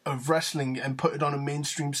style of wrestling and put it on a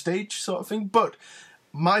mainstream stage sort of thing. But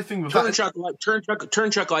my thing with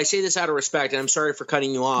Turnchuckle, I say this out of respect, and I'm sorry for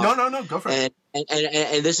cutting you off. No, go for it.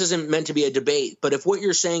 And this isn't meant to be a debate, but if what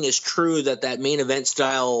you're saying is true, that main event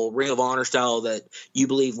style, Ring of Honor style that you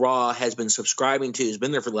believe Raw has been subscribing to, has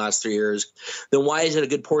been there for the last 3 years, then why is it a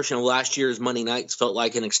good portion of last year's Monday nights felt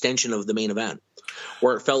like an extension of the main event,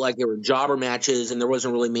 where it felt like there were jobber matches and there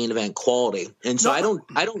wasn't really main event quality? And so I don't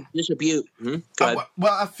dispute. Go ahead.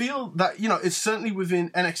 Well, I feel that it's certainly within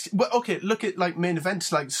NXT. Well, okay, look at main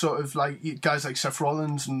events, guys like Seth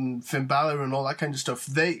Rollins and Finn Balor and all that kind of stuff.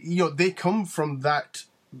 They come from that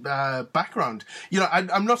background.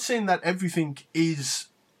 I'm not saying that everything is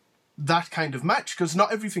that kind of match, because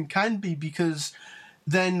not everything can be, because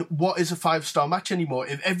then what is a 5-star match anymore?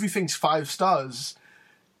 If everything's 5 stars,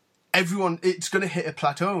 it's going to hit a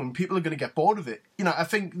plateau and people are going to get bored of it. I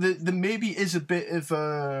think there maybe is a bit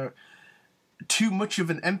of too much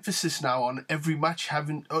of an emphasis now on every match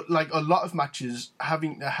having, a lot of matches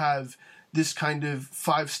having to have this kind of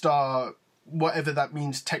 5-star, whatever that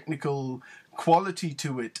means, technical quality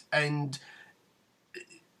to it. And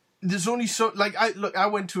there's only I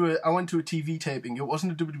went to a TV taping. It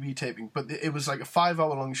wasn't a WWE taping, but it was a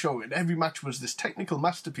 5-hour long show, and every match was this technical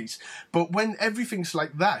masterpiece. But when everything's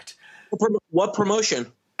like that, what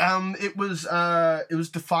promotion? It was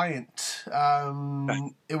Defiant,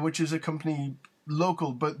 which is a company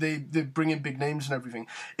local, but they bring in big names and everything.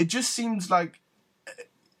 It just seems like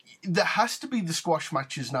there has to be the squash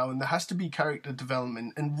matches now, and there has to be character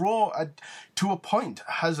development. And Raw, to a point,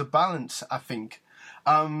 has a balance, I think.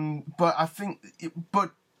 But I think, I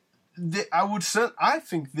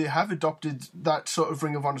think they have adopted that sort of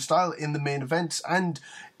Ring of Honor style in the main events, and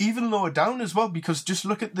even lower down as well, because just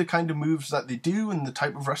look at the kind of moves that they do and the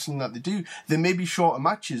type of wrestling that they do. They may be shorter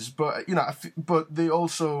matches, but but they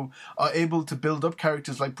also are able to build up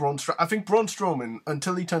characters like Braun Strowman. I think Braun Strowman,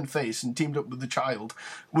 until he turned face and teamed up with the Child,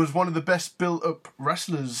 was one of the best built up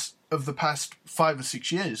wrestlers of the past 5 or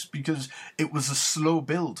 6 years, because it was a slow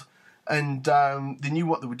build and they knew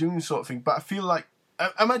what they were doing, sort of thing. But I feel like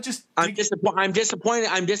I'm disappointed.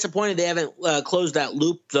 I'm disappointed they haven't closed that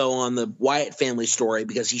loop, though, on the Wyatt family story,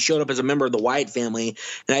 because he showed up as a member of the Wyatt family,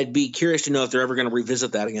 and I'd be curious to know if they're ever going to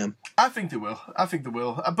revisit that again. I think they will.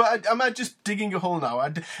 But am I just digging a hole now?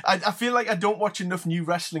 I feel like I don't watch enough new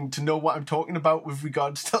wrestling to know what I'm talking about with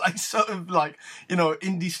regards to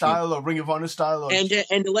indie style or Ring of Honor style. And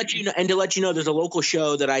to let you know, there's a local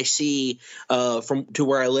show that I see from to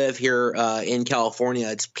where I live here in California.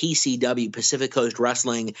 It's PCW, Pacific Coast Wrestling,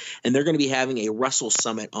 and they're going to be having a Wrestle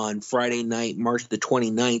Summit on Friday night, March the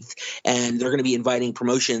 29th, and they're going to be inviting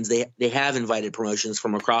promotions. They have invited promotions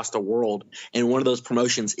from across the world, and one of those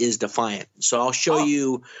promotions is Defiant. So I'll show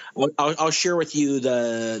you. I'll share with you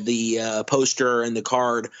the poster and the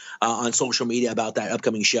card on social media about that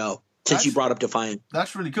upcoming show. Since you brought up Defiant,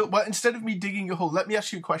 that's really cool. Well, instead of me digging a hole, let me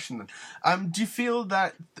ask you a question then. Do you feel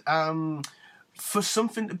that for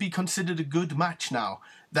something to be considered a good match now,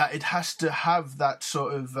 that it has to have that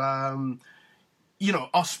sort of,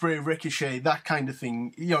 Ospreay, Ricochet, that kind of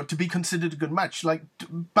thing, to be considered a good match? Like,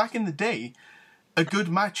 back in the day, a good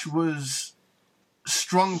match was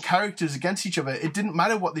strong characters against each other. It didn't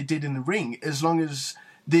matter what they did in the ring, as long as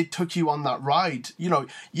they took you on that ride.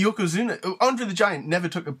 Yokozuna, Andre the Giant never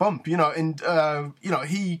took a bump, and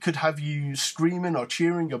he could have you screaming or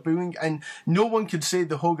cheering or booing, and no one could say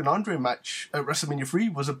the Hogan-Andre match at WrestleMania 3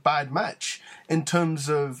 was a bad match in terms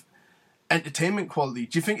of entertainment quality.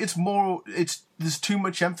 Do you think there's too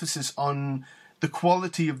much emphasis on the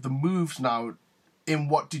quality of the moves now in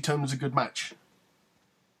what determines a good match?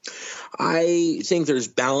 I think there's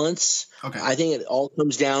balance. Okay. I think it all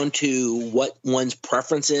comes down to what one's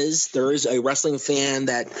preference is. There is a wrestling fan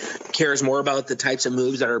that cares more about the types of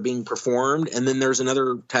moves that are being performed, and then there's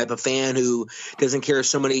another type of fan who doesn't care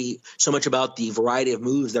so much about the variety of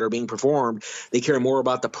moves that are being performed. They care more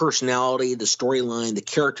about the personality, the storyline, the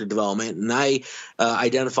character development, and I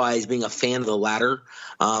identify as being a fan of the latter.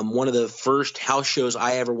 One of the first house shows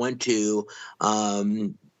I ever went to,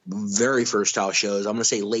 very first house shows, I'm going to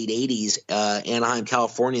say late 80s, Anaheim,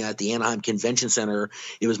 California, at the Anaheim Convention Center.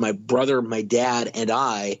 It was my brother, my dad, and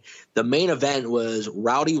I. The main event was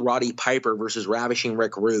Rowdy Roddy Piper versus Ravishing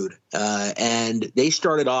Rick Rude. And they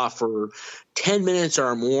started off for 10 minutes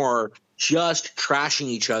or more just trashing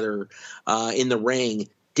each other in the ring.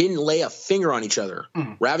 Didn't lay a finger on each other.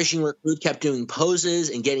 Ravishing Rick Rude kept doing poses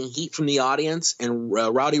and getting heat from the audience, and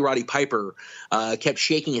Rowdy Roddy Piper kept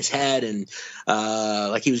shaking his head and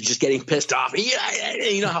like he was just getting pissed off.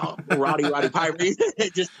 You know how Rowdy Piper,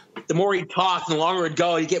 just the more he talked and the longer it'd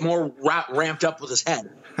go, he'd get more ramped up with his head.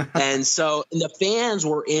 And the fans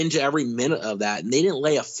were into every minute of that, and they didn't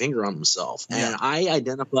lay a finger on themselves. Yeah. And I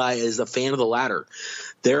identify as a fan of the latter.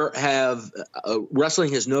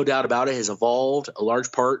 Wrestling has no doubt about it, has evolved a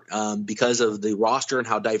large part because of the roster and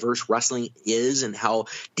how diverse wrestling is, and how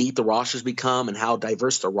deep the roster's become, and how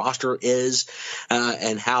diverse the roster is,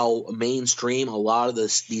 and how mainstream a lot of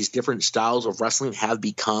these different styles of wrestling have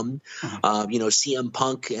become. CM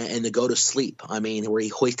Punk and the Go to Sleep. I mean, where he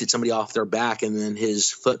hoisted somebody off their back and then his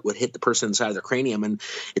foot would hit the person inside of their cranium. And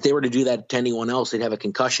if they were to do that to anyone else, they'd have a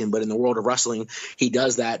concussion. But in the world of wrestling, he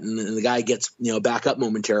does that, and the guy gets back up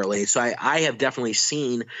momentarily. So I have definitely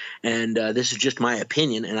seen, and this is just my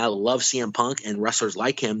opinion, and I love CM Punk and wrestlers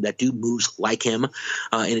like him that do moves like him,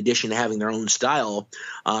 in addition to having their own style.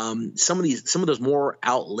 Some of those more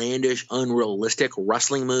outlandish, unrealistic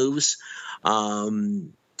wrestling moves,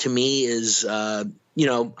 to me is,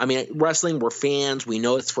 wrestling, we're fans. We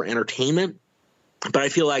know it's for entertainment. But I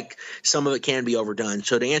feel like some of it can be overdone.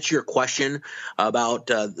 So to answer your question about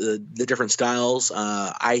the different styles,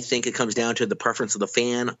 I think it comes down to the preference of the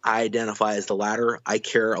fan. I identify as the latter. I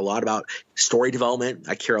care a lot about story development.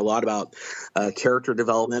 I care a lot about character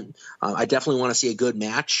development. I definitely want to see a good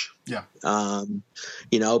match. Yeah.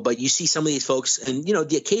 But you see some of these folks, and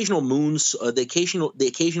the occasional moons, the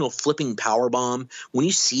occasional flipping power bomb. When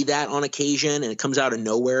you see that on occasion and it comes out of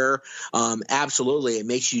nowhere, absolutely, it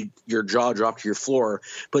makes your jaw drop to your floor.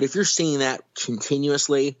 But if you're seeing that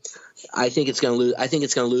continuously, I think it's going to lose. I think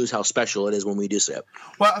it's going to lose how special it is when we do see it.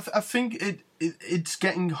 Well, I think it's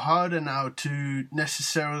getting harder now to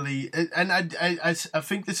necessarily, and I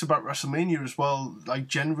think this about WrestleMania as well. Like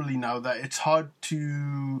generally now, that it's hard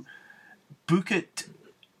to book it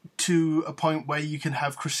to a point where you can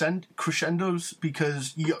have crescendos,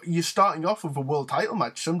 because you're starting off with a world title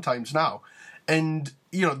match sometimes now, and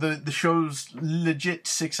the show's legit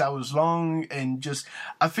 6 hours long, and just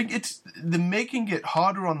I think they're making it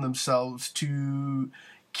harder on themselves to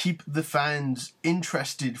keep the fans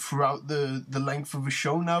interested throughout the length of a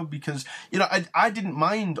show now, because I didn't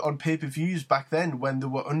mind on pay-per-views back then when there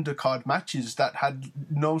were undercard matches that had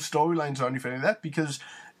no storylines or anything like that, because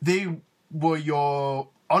they were your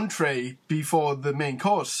entree before the main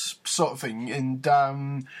course sort of thing. And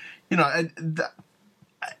I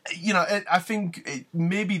think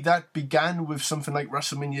maybe that began with something like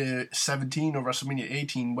WrestleMania 17 or WrestleMania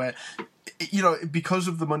 18, where because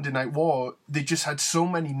of the Monday Night War, they just had so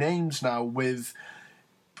many names now with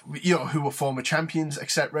who were former champions,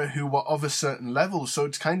 etc., who were of a certain level. So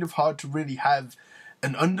it's kind of hard to really have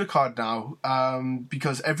an undercard now,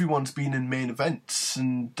 because everyone's been in main events,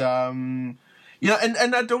 and and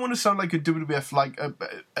I don't want to sound like a WWF like a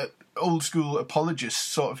old school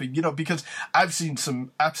apologist sort of thing, because I've seen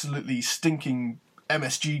some absolutely stinking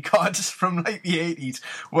MSG cards from like the 80s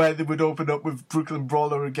where they would open up with Brooklyn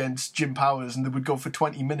Brawler against Jim Powers, and they would go for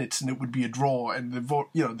 20 minutes and it would be a draw, and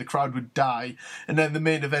the crowd would die, and then the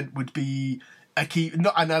main event would be Akeem. And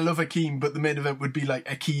I love Akeem, but the main event would be like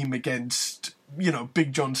Akeem against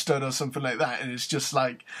Big John Studd or something like that, and it's just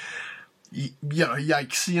like,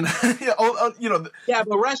 yikes, Yeah,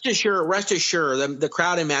 but rest assured, the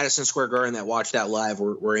crowd in Madison Square Garden that watched that live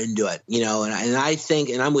were into it, and I think,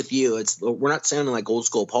 and I'm with you, we're not sounding like old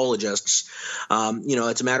school apologists.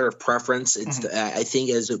 It's a matter of preference. It's I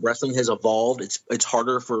think as wrestling has evolved, it's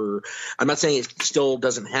harder for, I'm not saying it still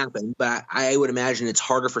doesn't happen, but I would imagine it's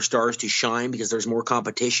harder for stars to shine because there's more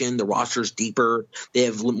competition, the roster's deeper, they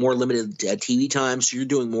have more limited TV time, so you're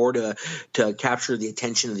doing more to capture the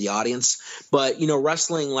attention of the audience. But,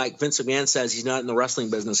 wrestling, like Vince McMahon says, he's not in the wrestling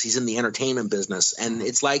business. He's in the entertainment business. And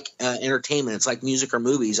it's like entertainment. It's like music or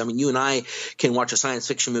movies. I mean, you and I can watch a science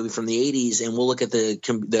fiction movie from the 80s and we'll look at the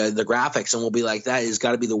graphics and we'll be like, that has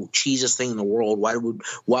got to be the cheesiest thing in the world.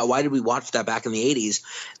 Why did we watch that back in the 80s?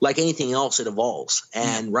 Like anything else, it evolves.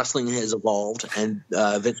 And wrestling has evolved. And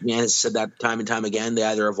Vince McMahon has said that time and time again. They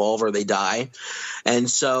either evolve or they die. And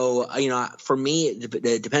so, for me,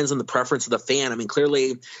 it depends on the preference of the fan. I mean,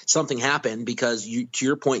 clearly something happened because to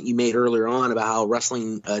your point you made earlier on about how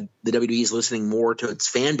wrestling, the WWE is listening more to its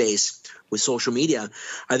fan base with social media.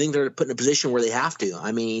 I think they're put in a position where they have to.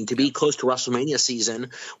 I mean, to be close to WrestleMania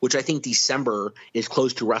season, which I think December is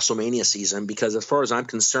close to WrestleMania season, because as far as I'm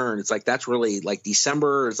concerned, it's like that's really like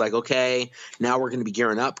December. It's like, okay, now we're going to be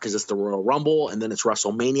gearing up because it's the Royal Rumble and then it's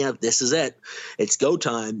WrestleMania. This is it. It's go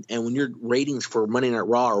time. And when your ratings for Monday Night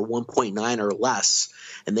Raw are 1.9 or less,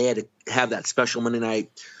 and they had to have that special Monday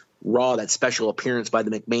Night Raw, that special appearance by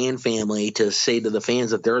the McMahon family to say to the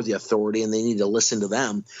fans that they're the authority and they need to listen to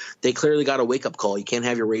them, they clearly got a wake-up call. You can't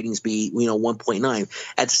have your ratings be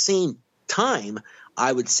 1.9. At the same time, I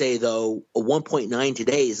would say, though, a 1.9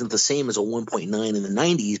 today isn't the same as a 1.9 in the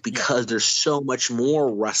 90s because there's so much more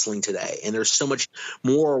wrestling today, and there's so much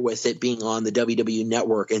more with it being on the WWE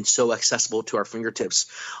network and so accessible to our fingertips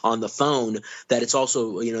on the phone that it's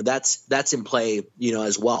also, that's in play,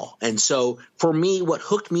 as well. And so for me, what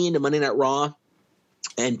hooked me into Monday Night Raw,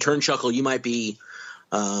 and Turnchuckle, you might be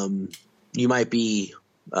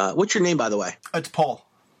what's your name, by the way? It's Paul.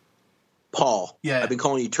 Paul. Yeah. I've been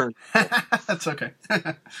calling you Turn. That's okay.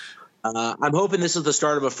 I'm hoping this is the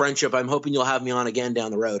start of a friendship. I'm hoping you'll have me on again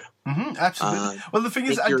down the road. Mm-hmm, absolutely. Well, the thing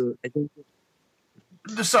is,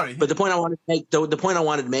 sorry. But the point I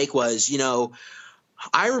wanted to make was,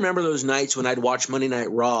 I remember those nights when I'd watch Monday Night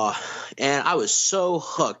Raw, and I was so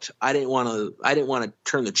hooked. I didn't want to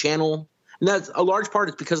turn the channel. And that's a large part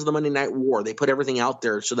is because of the Monday Night War. They put everything out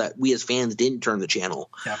there so that we as fans didn't turn the channel.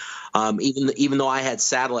 Yeah. Even though I had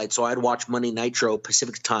satellite, so I'd watch Monday Nitro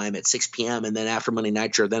Pacific time at 6 p.m. and then after Monday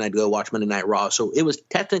Nitro, then I'd go watch Monday Night Raw. So it was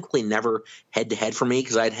technically never head to head for me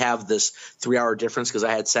because I'd have this 3-hour difference because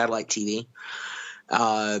I had satellite TV.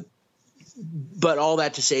 But all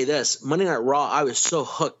that to say this, Monday Night Raw, I was so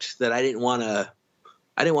hooked that I didn't want to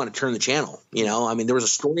turn the channel. I mean, there was a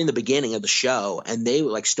story in the beginning of the show, and they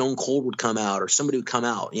like Stone Cold would come out or somebody would come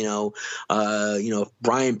out.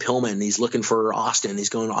 Brian Pillman, he's looking for Austin. He's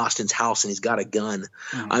going to Austin's house and he's got a gun.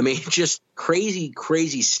 Mm-hmm. I mean, just crazy,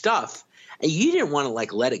 crazy stuff. And you didn't want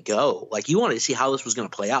to let it go. Like you wanted to see how this was going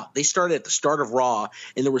to play out. They started at the start of Raw,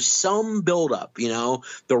 and there was some buildup. The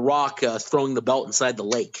Rock throwing the belt inside the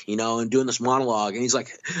lake, and doing this monologue, and he's like,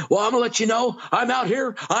 "Well, I'm gonna let you know, I'm out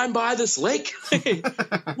here. I'm by this lake."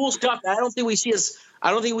 Cool stuff. I don't think we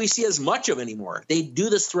see as much of anymore. They do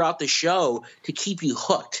this throughout the show to keep you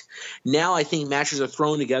hooked. Now I think matches are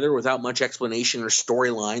thrown together without much explanation or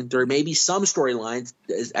storyline. There may be some storylines.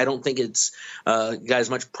 I don't think it's got as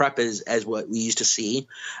much prep as what we used to see.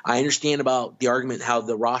 I understand about the argument how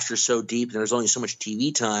the roster is so deep and there's only so much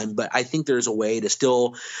TV time, but I think there's a way to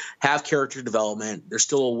still have character development. There's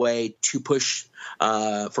still a way to push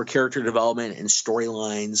for character development and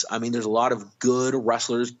storylines. I mean, there's a lot of good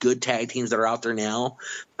wrestlers, good tag teams that are out there now.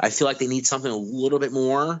 I feel like they need something a little bit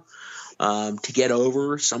more to get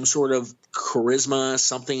over, some sort of charisma,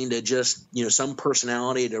 something to just, some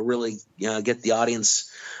personality to really get the audience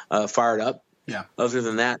fired up. Yeah. Other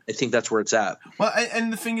than that, I think that's where it's at. Well,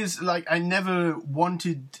 and the thing is, I never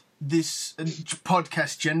wanted this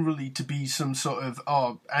podcast generally to be some sort of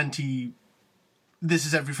anti. This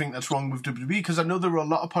is everything that's wrong with WWE, because I know there are a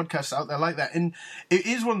lot of podcasts out there like that, and it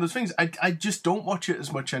is one of those things. I just don't watch it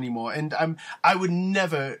as much anymore, and I would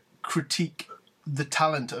never critique the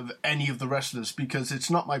talent of any of the wrestlers because it's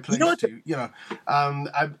not my place to. I'm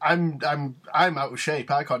out of shape.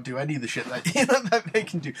 I can't do any of the shit that they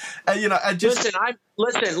can do. I just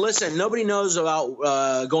listen. Nobody knows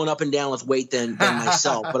about going up and down with weight than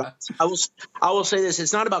myself. But I will say this: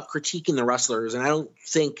 it's not about critiquing the wrestlers, and I don't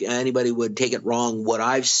think anybody would take it wrong what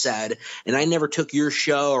I've said. And I never took your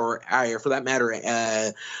show, or for that matter,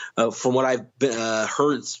 from what I've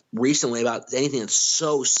heard recently about anything that's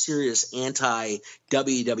so serious anti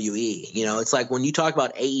WWE. It's like when you talk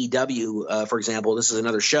about AEW, for example, this is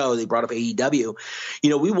another show. They brought up AEW.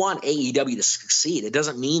 We want AEW to succeed. It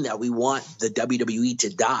doesn't mean that we want the WWE to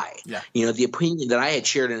die. Yeah. The opinion that I had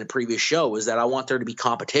shared in a previous show was that I want there to be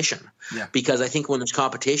competition. Yeah. Because I think when there's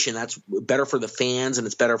competition, that's better for the fans and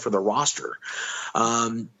it's better for the roster.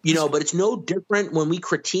 But it's no different when we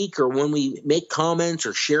critique or when we make comments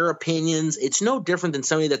or share opinions. It's no different than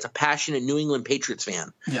somebody that's a passionate New England Patriots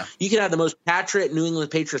fan. Yeah. You can have the most passionate patriot New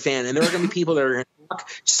England Patriot fan, and there are going to be people that are going to talk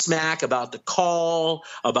smack about the call,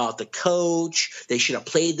 about the coach. They should have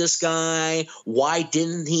played this guy. Why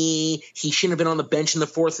didn't he? He shouldn't have been on the bench in the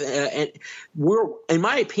fourth. And in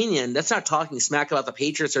my opinion, that's not talking smack about the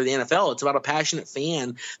Patriots or the NFL. It's about a passionate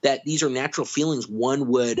fan that these are natural feelings one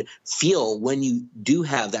would feel when you do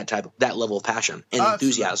have that level of passion and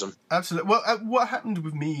enthusiasm. Absolutely. Well, what happened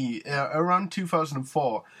with me around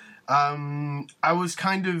 2004, I was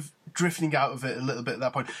kind of drifting out of it a little bit at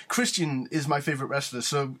that point. Christian is my favorite wrestler,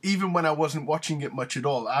 so even when I wasn't watching it much at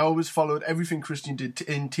all, I always followed everything Christian did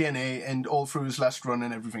in TNA and all through his last run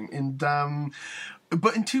and everything. And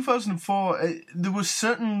but in 2004, there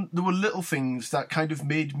were little things that kind of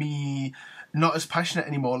made me not as passionate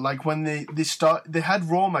anymore. Like when they had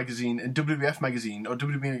Raw magazine and WWF magazine or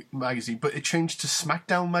WWE magazine, but it changed to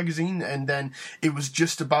SmackDown magazine, and then it was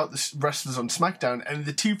just about the wrestlers on SmackDown. And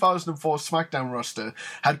the 2004 SmackDown roster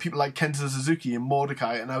had people like Kenta Suzuki and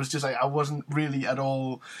Mordecai, and I was just like, I wasn't really at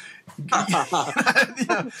all.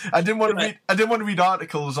 I didn't want to read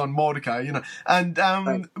articles on Mordecai, and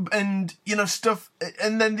and stuff.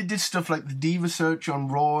 And then they did stuff like the Diva Search on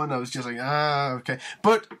Raw, and I was just like, okay.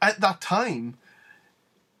 But at that time,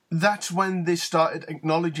 that's when they started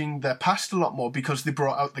acknowledging their past a lot more, because they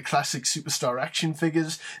brought out the classic superstar action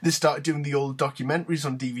figures. They started doing the old documentaries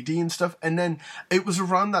on DVD and stuff. And then it was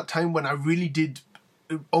around that time when I really did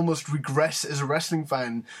almost regress as a wrestling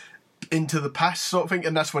fan into the past sort of thing,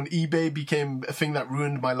 and that's when eBay became a thing that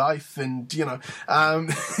ruined my life. And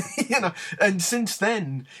and since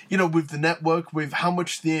then, with the network, with how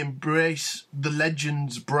much they embrace the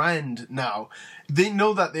Legends brand now, they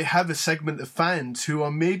know that they have a segment of fans who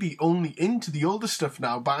are maybe only into the older stuff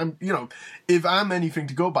now, but if I'm anything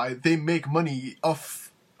to go by, they make money off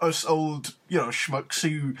us old, schmucks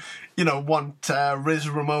who, want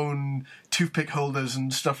Razor Ramon toothpick holders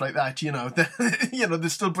and stuff like that. They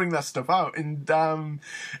still bring that stuff out, and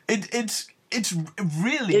it's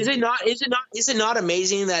really. Is it not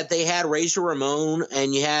amazing that they had Razor Ramon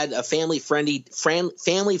and you had a family friendly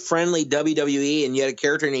WWE, and you had a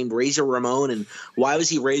character named Razor Ramon, and why was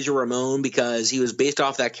he Razor Ramon? Because he was based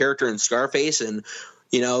off that character in Scarface, and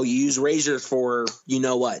you use razors for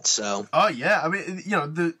what. So. Oh yeah, I mean,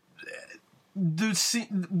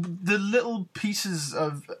 the little pieces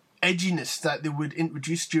of edginess that they would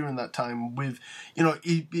introduce during that time with,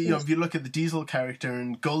 if you look at the Diesel character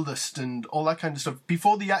and Goldust and all that kind of stuff,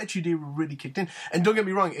 before the Attitude Era really kicked in. And don't get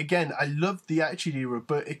me wrong, again, I loved the Attitude Era,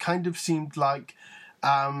 but it kind of seemed like,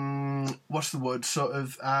 what's the word, sort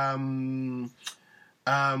of,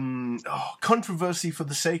 controversy for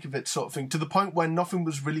the sake of it sort of thing, to the point where nothing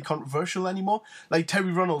was really controversial anymore. Like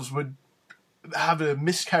Terry Runnels would have a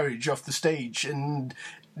miscarriage off the stage and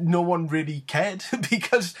no one really cared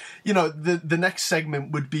because, the next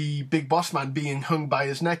segment would be Big Boss Man being hung by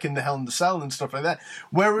his neck in the Hell in the Cell and stuff like that.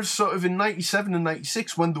 Whereas sort of in 97 and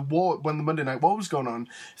 96, when the Monday Night War was going on,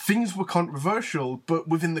 things were controversial, but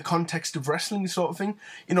within the context of wrestling sort of thing.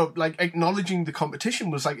 Like acknowledging the competition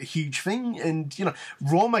was like a huge thing. And,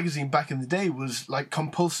 Raw magazine back in the day was like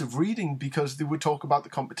compulsive reading, because they would talk about the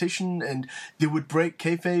competition and they would break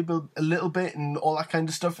kayfabe a little bit and all that kind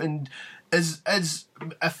of stuff. And as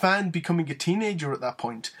a fan becoming a teenager at that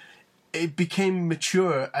point, it became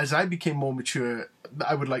mature as I became more mature,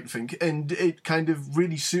 I would like to think, and it kind of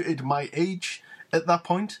really suited my age at that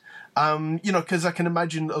point. Because I can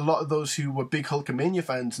imagine a lot of those who were big Hulkamania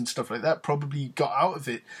fans and stuff like that probably got out of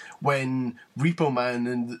it when Repo Man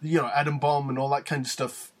and, Adam Bomb and all that kind of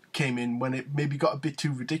stuff came in, when it maybe got a bit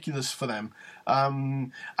too ridiculous for them.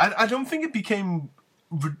 I don't think it became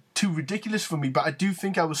too ridiculous for me, but I do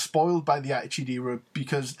think I was spoiled by the Attitude Era,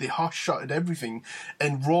 because they hot-shotted everything,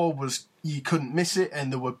 and Raw was, you couldn't miss it,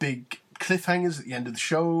 and there were big cliffhangers at the end of the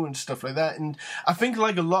show and stuff like that. And I think,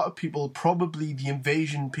 like a lot of people, probably the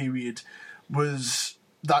Invasion period was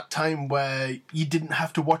that time where you didn't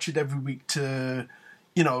have to watch it every week to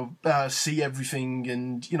see everything,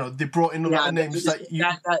 and they brought in a lot of names I'm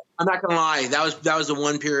not gonna lie, that was the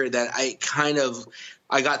one period that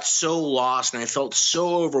I got so lost and I felt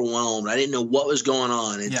so overwhelmed. I didn't know what was going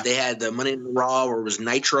on. They had the Monday Night Raw, where it was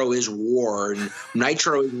Nitro is War, and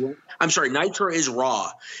Nitro is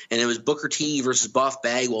Raw, and it was Booker T versus Buff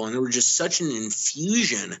Bagwell, and there was just such an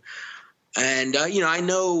infusion. And I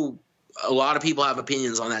know a lot of people have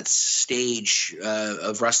opinions on that stage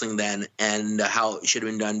of wrestling then, and how it should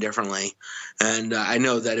have been done differently. And I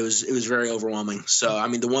know that it was very overwhelming. So I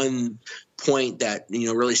mean, the one point that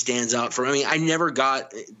really stands out for me. I never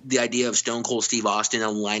got the idea of Stone Cold Steve Austin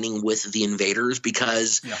aligning with the Invaders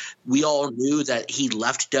because we all knew that he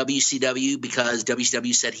left WCW because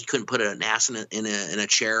WCW said he couldn't put an ass in a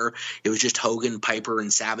chair. It was just Hogan, Piper,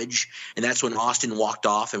 and Savage, and that's when Austin walked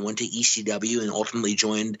off and went to ECW and ultimately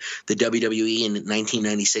joined the WWE in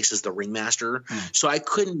 1996 as the ringmaster. So I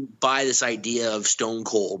couldn't buy this idea of Stone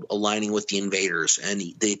Cold aligning with the Invaders and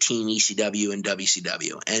the team ECW and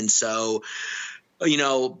WCW, and so.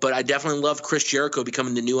 But I definitely love Chris Jericho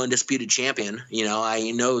becoming the new undisputed champion.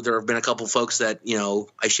 I know there have been a couple folks that,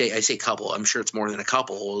 I say couple, I'm sure it's more than a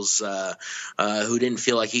couple, who didn't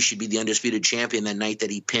feel like he should be the undisputed champion that night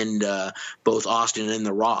that he pinned both Austin and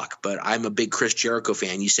The Rock. But I'm a big Chris Jericho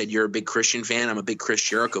fan. You said you're a big Christian fan. I'm a big Chris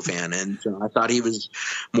Jericho fan. And I thought he was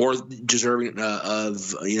more deserving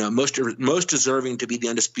most deserving to be the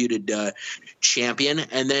undisputed champion.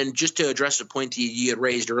 And then just to address the point that you had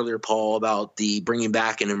raised earlier, Paul, about the bringing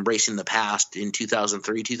back and embracing the past in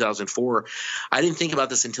 2003, 2004. I didn't think about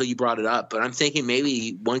this until you brought it up, but I'm thinking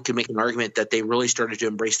maybe one could make an argument that they really started to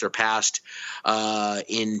embrace their past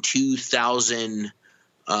in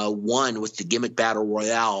 2001 with the Gimmick Battle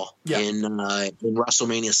Royale in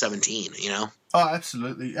WrestleMania 17. Oh,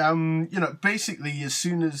 absolutely. Basically, as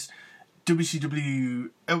soon as WCW,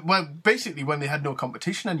 basically when they had no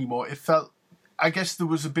competition anymore, it felt, I guess, there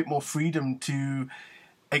was a bit more freedom to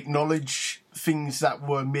acknowledge things that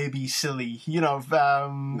were maybe silly,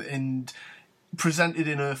 and presented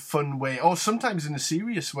in a fun way, or sometimes in a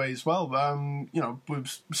serious way as well.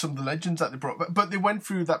 With some of the legends that they brought, but they went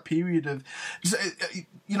through that period of,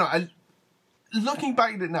 looking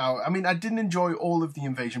back at it now, I mean, I didn't enjoy all of the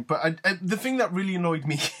Invasion, but the thing that really annoyed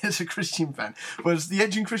me as a Christian fan was the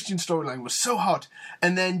Edge and Christian storyline was so hot,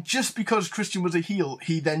 and then just because Christian was a heel,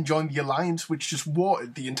 he then joined the Alliance, which just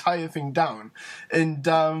watered the entire thing down. And,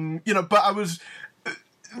 but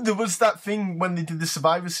there was that thing when they did the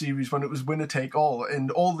Survivor Series when it was winner take all,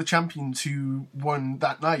 and all the champions who won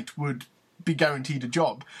that night would be guaranteed a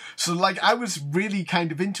job. So I was really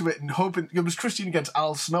kind of into it and hoping it was Christian against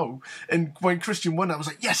Al Snow, and when Christian won I was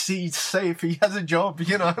like, yes, he's safe, he has a job,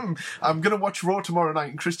 I'm gonna watch Raw tomorrow night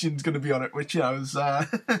and Christian's gonna be on it, which I was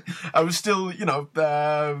I was still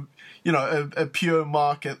a pure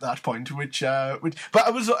mark at that point, which but I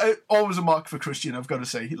was always a mark for Christian, I've got to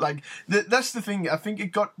say. That's the thing. I think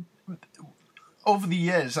it got over the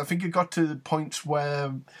years, I think it got to the points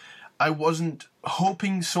where I wasn't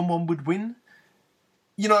hoping someone would win.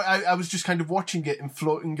 I was just kind of watching it and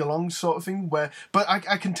floating along sort of thing. But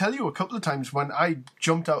I can tell you a couple of times when I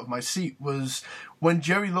jumped out of my seat was when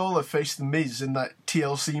Jerry Lawler faced The Miz in that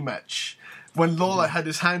TLC match. When Lawler had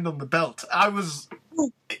his hand on the belt, I was...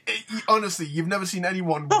 Honestly, you've never seen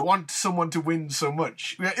anyone want someone to win so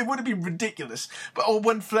much. It would have been ridiculous. But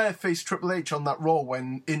when Flair faced Triple H on that Raw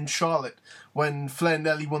in Charlotte, when Flair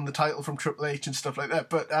nearly won the title from Triple H and stuff like that.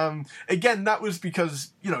 But again, that was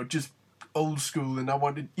because, just old school, and I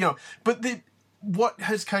wanted, But what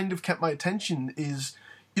has kind of kept my attention is,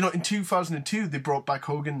 in 2002, they brought back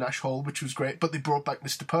Hogan, Nash, Hall, which was great, but they brought back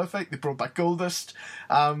Mr. Perfect, they brought back Goldust,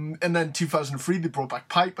 and then 2003, they brought back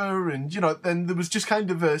Piper, and, then there was just kind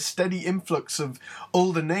of a steady influx of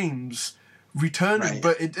older names returning,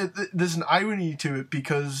 but there's an irony to it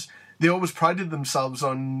because they always prided themselves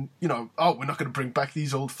on, we're not going to bring back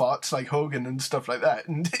these old farts like Hogan and stuff like that.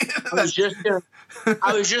 And I was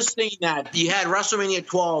just thinking that you had WrestleMania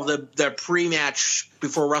 12, the pre-match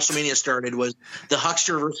before WrestleMania started was the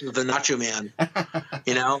Huckster versus the Nacho Man,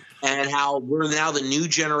 and how we're now the new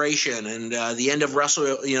generation, and the end of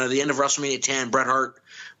WrestleMania 10, Bret Hart.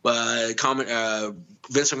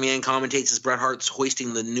 Vince McMahon commentates as Bret Hart's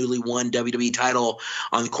hoisting the newly won WWE title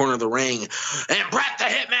on the corner of the ring, and Bret the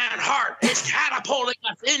Hitman Hart is catapulting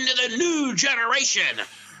us into the new generation.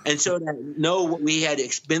 And so to know what we had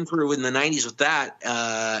been through in the 90s with that,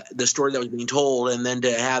 the story that was being told, and then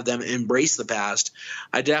to have them embrace the past,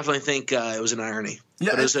 I definitely think it was an irony.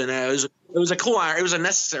 Yeah, but it was a cool irony. It was a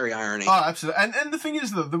necessary irony. Oh, absolutely. And the thing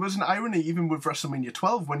is, though, there was an irony even with WrestleMania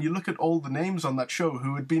 12 when you look at all the names on that show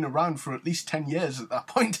who had been around for at least 10 years at that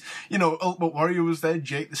point. Ultimate Warrior was there,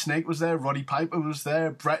 Jake the Snake was there, Roddy Piper was there,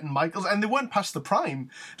 Bret and Michaels, and they weren't past the prime.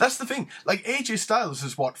 That's the thing. AJ Styles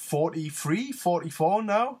is, 43, 44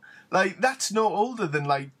 now? That's no older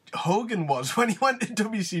than, Hogan was when he went to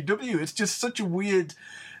WCW. It's just such a weird...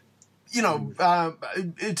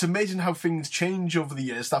 it's amazing how things change over the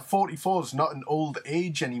years. That 44 is not an old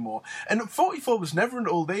age anymore. And 44 was never an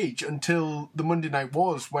old age until the Monday Night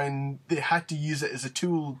Wars, when they had to use it as a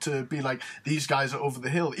tool to be like, these guys are over the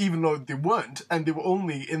hill, even though they weren't, and they were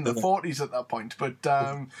only in the 40s at that point. But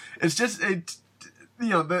it's just,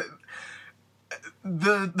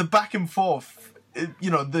 the back and forth,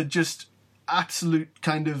 the just absolute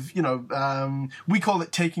kind of, we call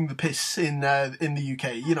it taking the piss in the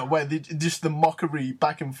UK, where just the mockery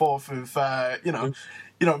back and forth of,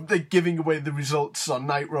 they're giving away the results on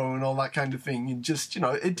Nitro and all that kind of thing. And just,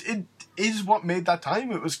 it is what made that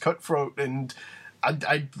time. It was cutthroat, and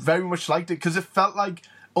I very much liked it because it felt like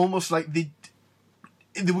almost like they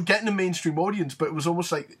were getting a mainstream audience, but it was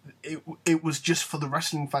almost like it was just for the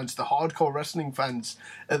wrestling fans, the hardcore wrestling fans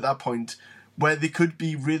at that point, where they could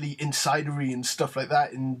be really insidery and stuff like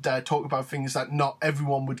that, and talk about things that not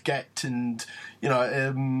everyone would get, and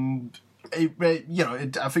I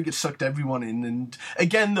think it sucked everyone in. And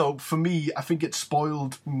again, though, for me, I think it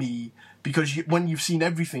spoiled me because when you've seen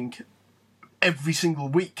everything every single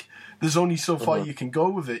week, there's only so far you can go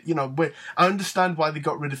with it. I understand why they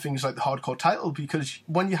got rid of things like the hardcore title, because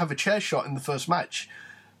when you have a chair shot in the first match,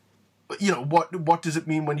 what does it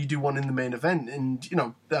mean when you do one in the main event?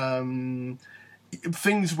 And,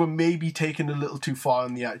 things were maybe taken a little too far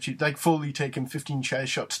in the attitude, like Foley taking 15 chair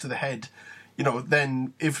shots to the head.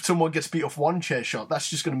 Then if someone gets beat off one chair shot, that's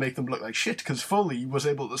just going to make them look like shit, because Foley was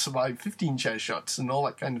able to survive 15 chair shots and all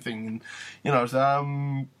that kind of thing.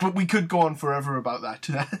 And, but we could go on forever about that.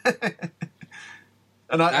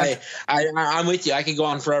 And I'm with you. I could go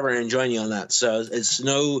on forever and join you on that. So it's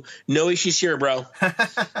no issues here, bro.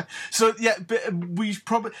 So yeah, but we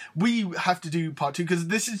have to do part 2, because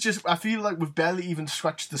this is just, I feel like we've barely even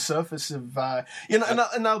scratched the surface of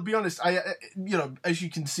and I'll be honest, as you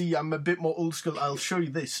can see, I'm a bit more old school. I'll show you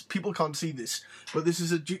this. People can't see this, but this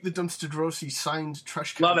is a Duke the Dumpster Droese signed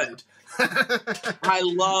trash can. Love it. I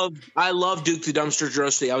love Duke the Dumpster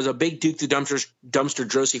Droese. I was a big Duke the Dumpster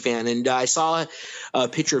Droese fan, and I saw a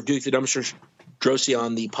picture of Duke the Dumpster Droese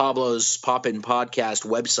on the Pablo's Poppin' Podcast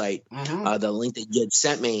website, the link that you had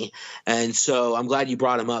sent me. And so I'm glad you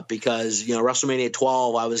brought him up, because, WrestleMania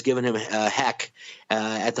 12, I was giving him a heck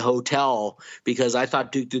at the hotel, because I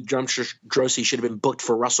thought Duke the Dumpster Droese should have been booked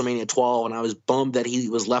for WrestleMania 12, and I was bummed that he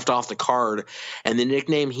was left off the card. And the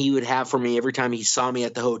nickname he would have for me every time he saw me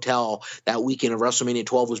at the hotel that weekend of WrestleMania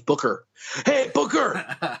 12 was Booker. Hey, Booker!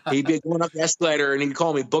 He'd be going up the escalator, and he'd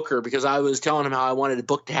call me Booker, because I was telling him how I wanted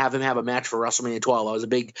to have him have a match for WrestleMania 12. I was a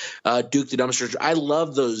big Duke the Dumpster. I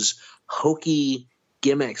love those hokey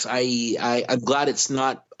gimmicks. I'm glad it's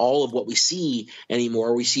not all of what we see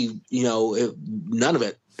anymore. We see, none of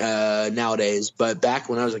it nowadays. But back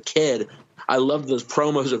when I was a kid, I loved those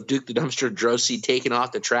promos of Duke the Dumpster Droese taking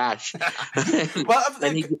off the trash.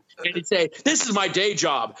 and he'd say, "This is my day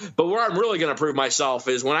job, but where I'm really going to prove myself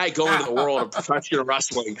is when I go into the world of professional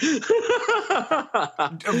wrestling."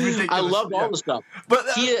 I loved all the stuff. But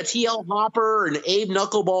TL Hopper and Abe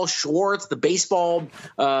Knuckleball Schwartz, the baseball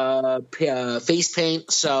face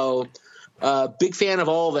paint. So big fan of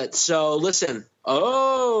all of it. So listen.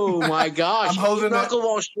 Oh my gosh! I'm holding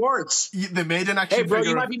Knuckleball Schwartz. They made an action figure.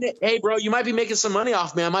 You might be making some money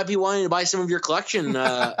off me. I might be wanting to buy some of your collector's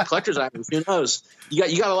items. Who knows?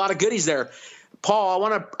 You got a lot of goodies there. Paul, I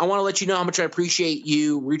want to let you know how much I appreciate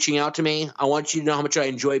you reaching out to me. I want you to know how much I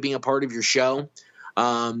enjoy being a part of your show.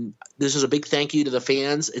 This is a big thank you to the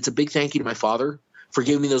fans. It's a big thank you to my father for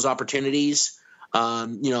giving me those opportunities.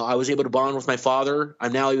 I was able to bond with my father.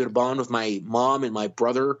 I'm now able to bond with my mom and my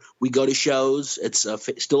brother. We go to shows. It's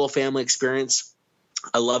still a family experience.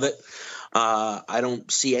 I love it. I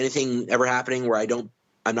don't see anything ever happening where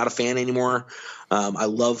I'm not a fan anymore. I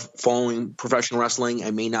love following professional wrestling.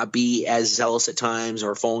 I may not be as zealous at times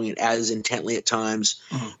or following it as intently at times,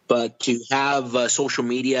 but to have social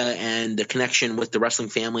media and the connection with the wrestling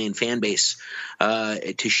family and fan base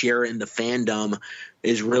to share in the fandom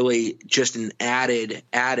is really just an added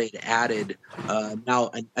now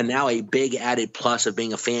a big added plus of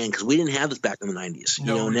being a fan, because we didn't have this back in the 90s.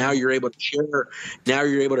 Now you're able to share. Now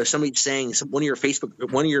you're able to, somebody saying one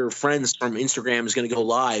of your friends from Instagram is going to go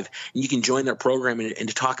live, and you can join their program and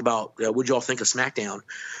to talk about what y'all think of SmackDown.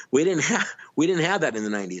 We didn't have that in the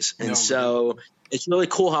 90s, and so it's really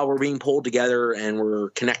cool how we're being pulled together and we're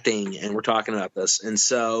connecting and we're talking about this. And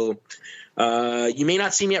so you may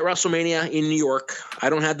not see me at WrestleMania in New York. I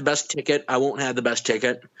don't have the best ticket. I won't have the best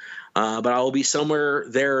ticket, but I will be somewhere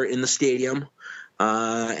there in the stadium.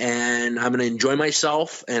 And I'm going to enjoy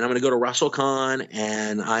myself, and I'm going to go to WrestleCon,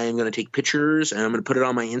 and I am going to take pictures, and I'm going to put it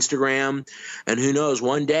on my Instagram. And who knows,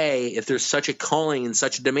 one day, if there's such a calling and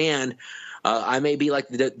such a demand, I may be like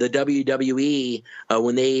the WWE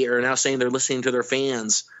when they are now saying they're listening to their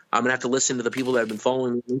fans. I'm going to have to listen to the people that have been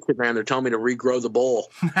following me on Instagram. They're telling me to regrow the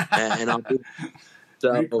bowl. And I'll do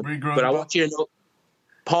so. But I want you to know,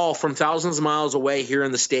 Paul, from thousands of miles away here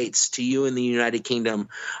in the States to you in the United Kingdom,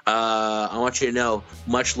 I want you to know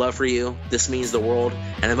much love for you. This means the world,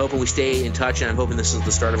 and I'm hoping we stay in touch, and I'm hoping this is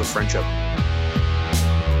the start of a friendship.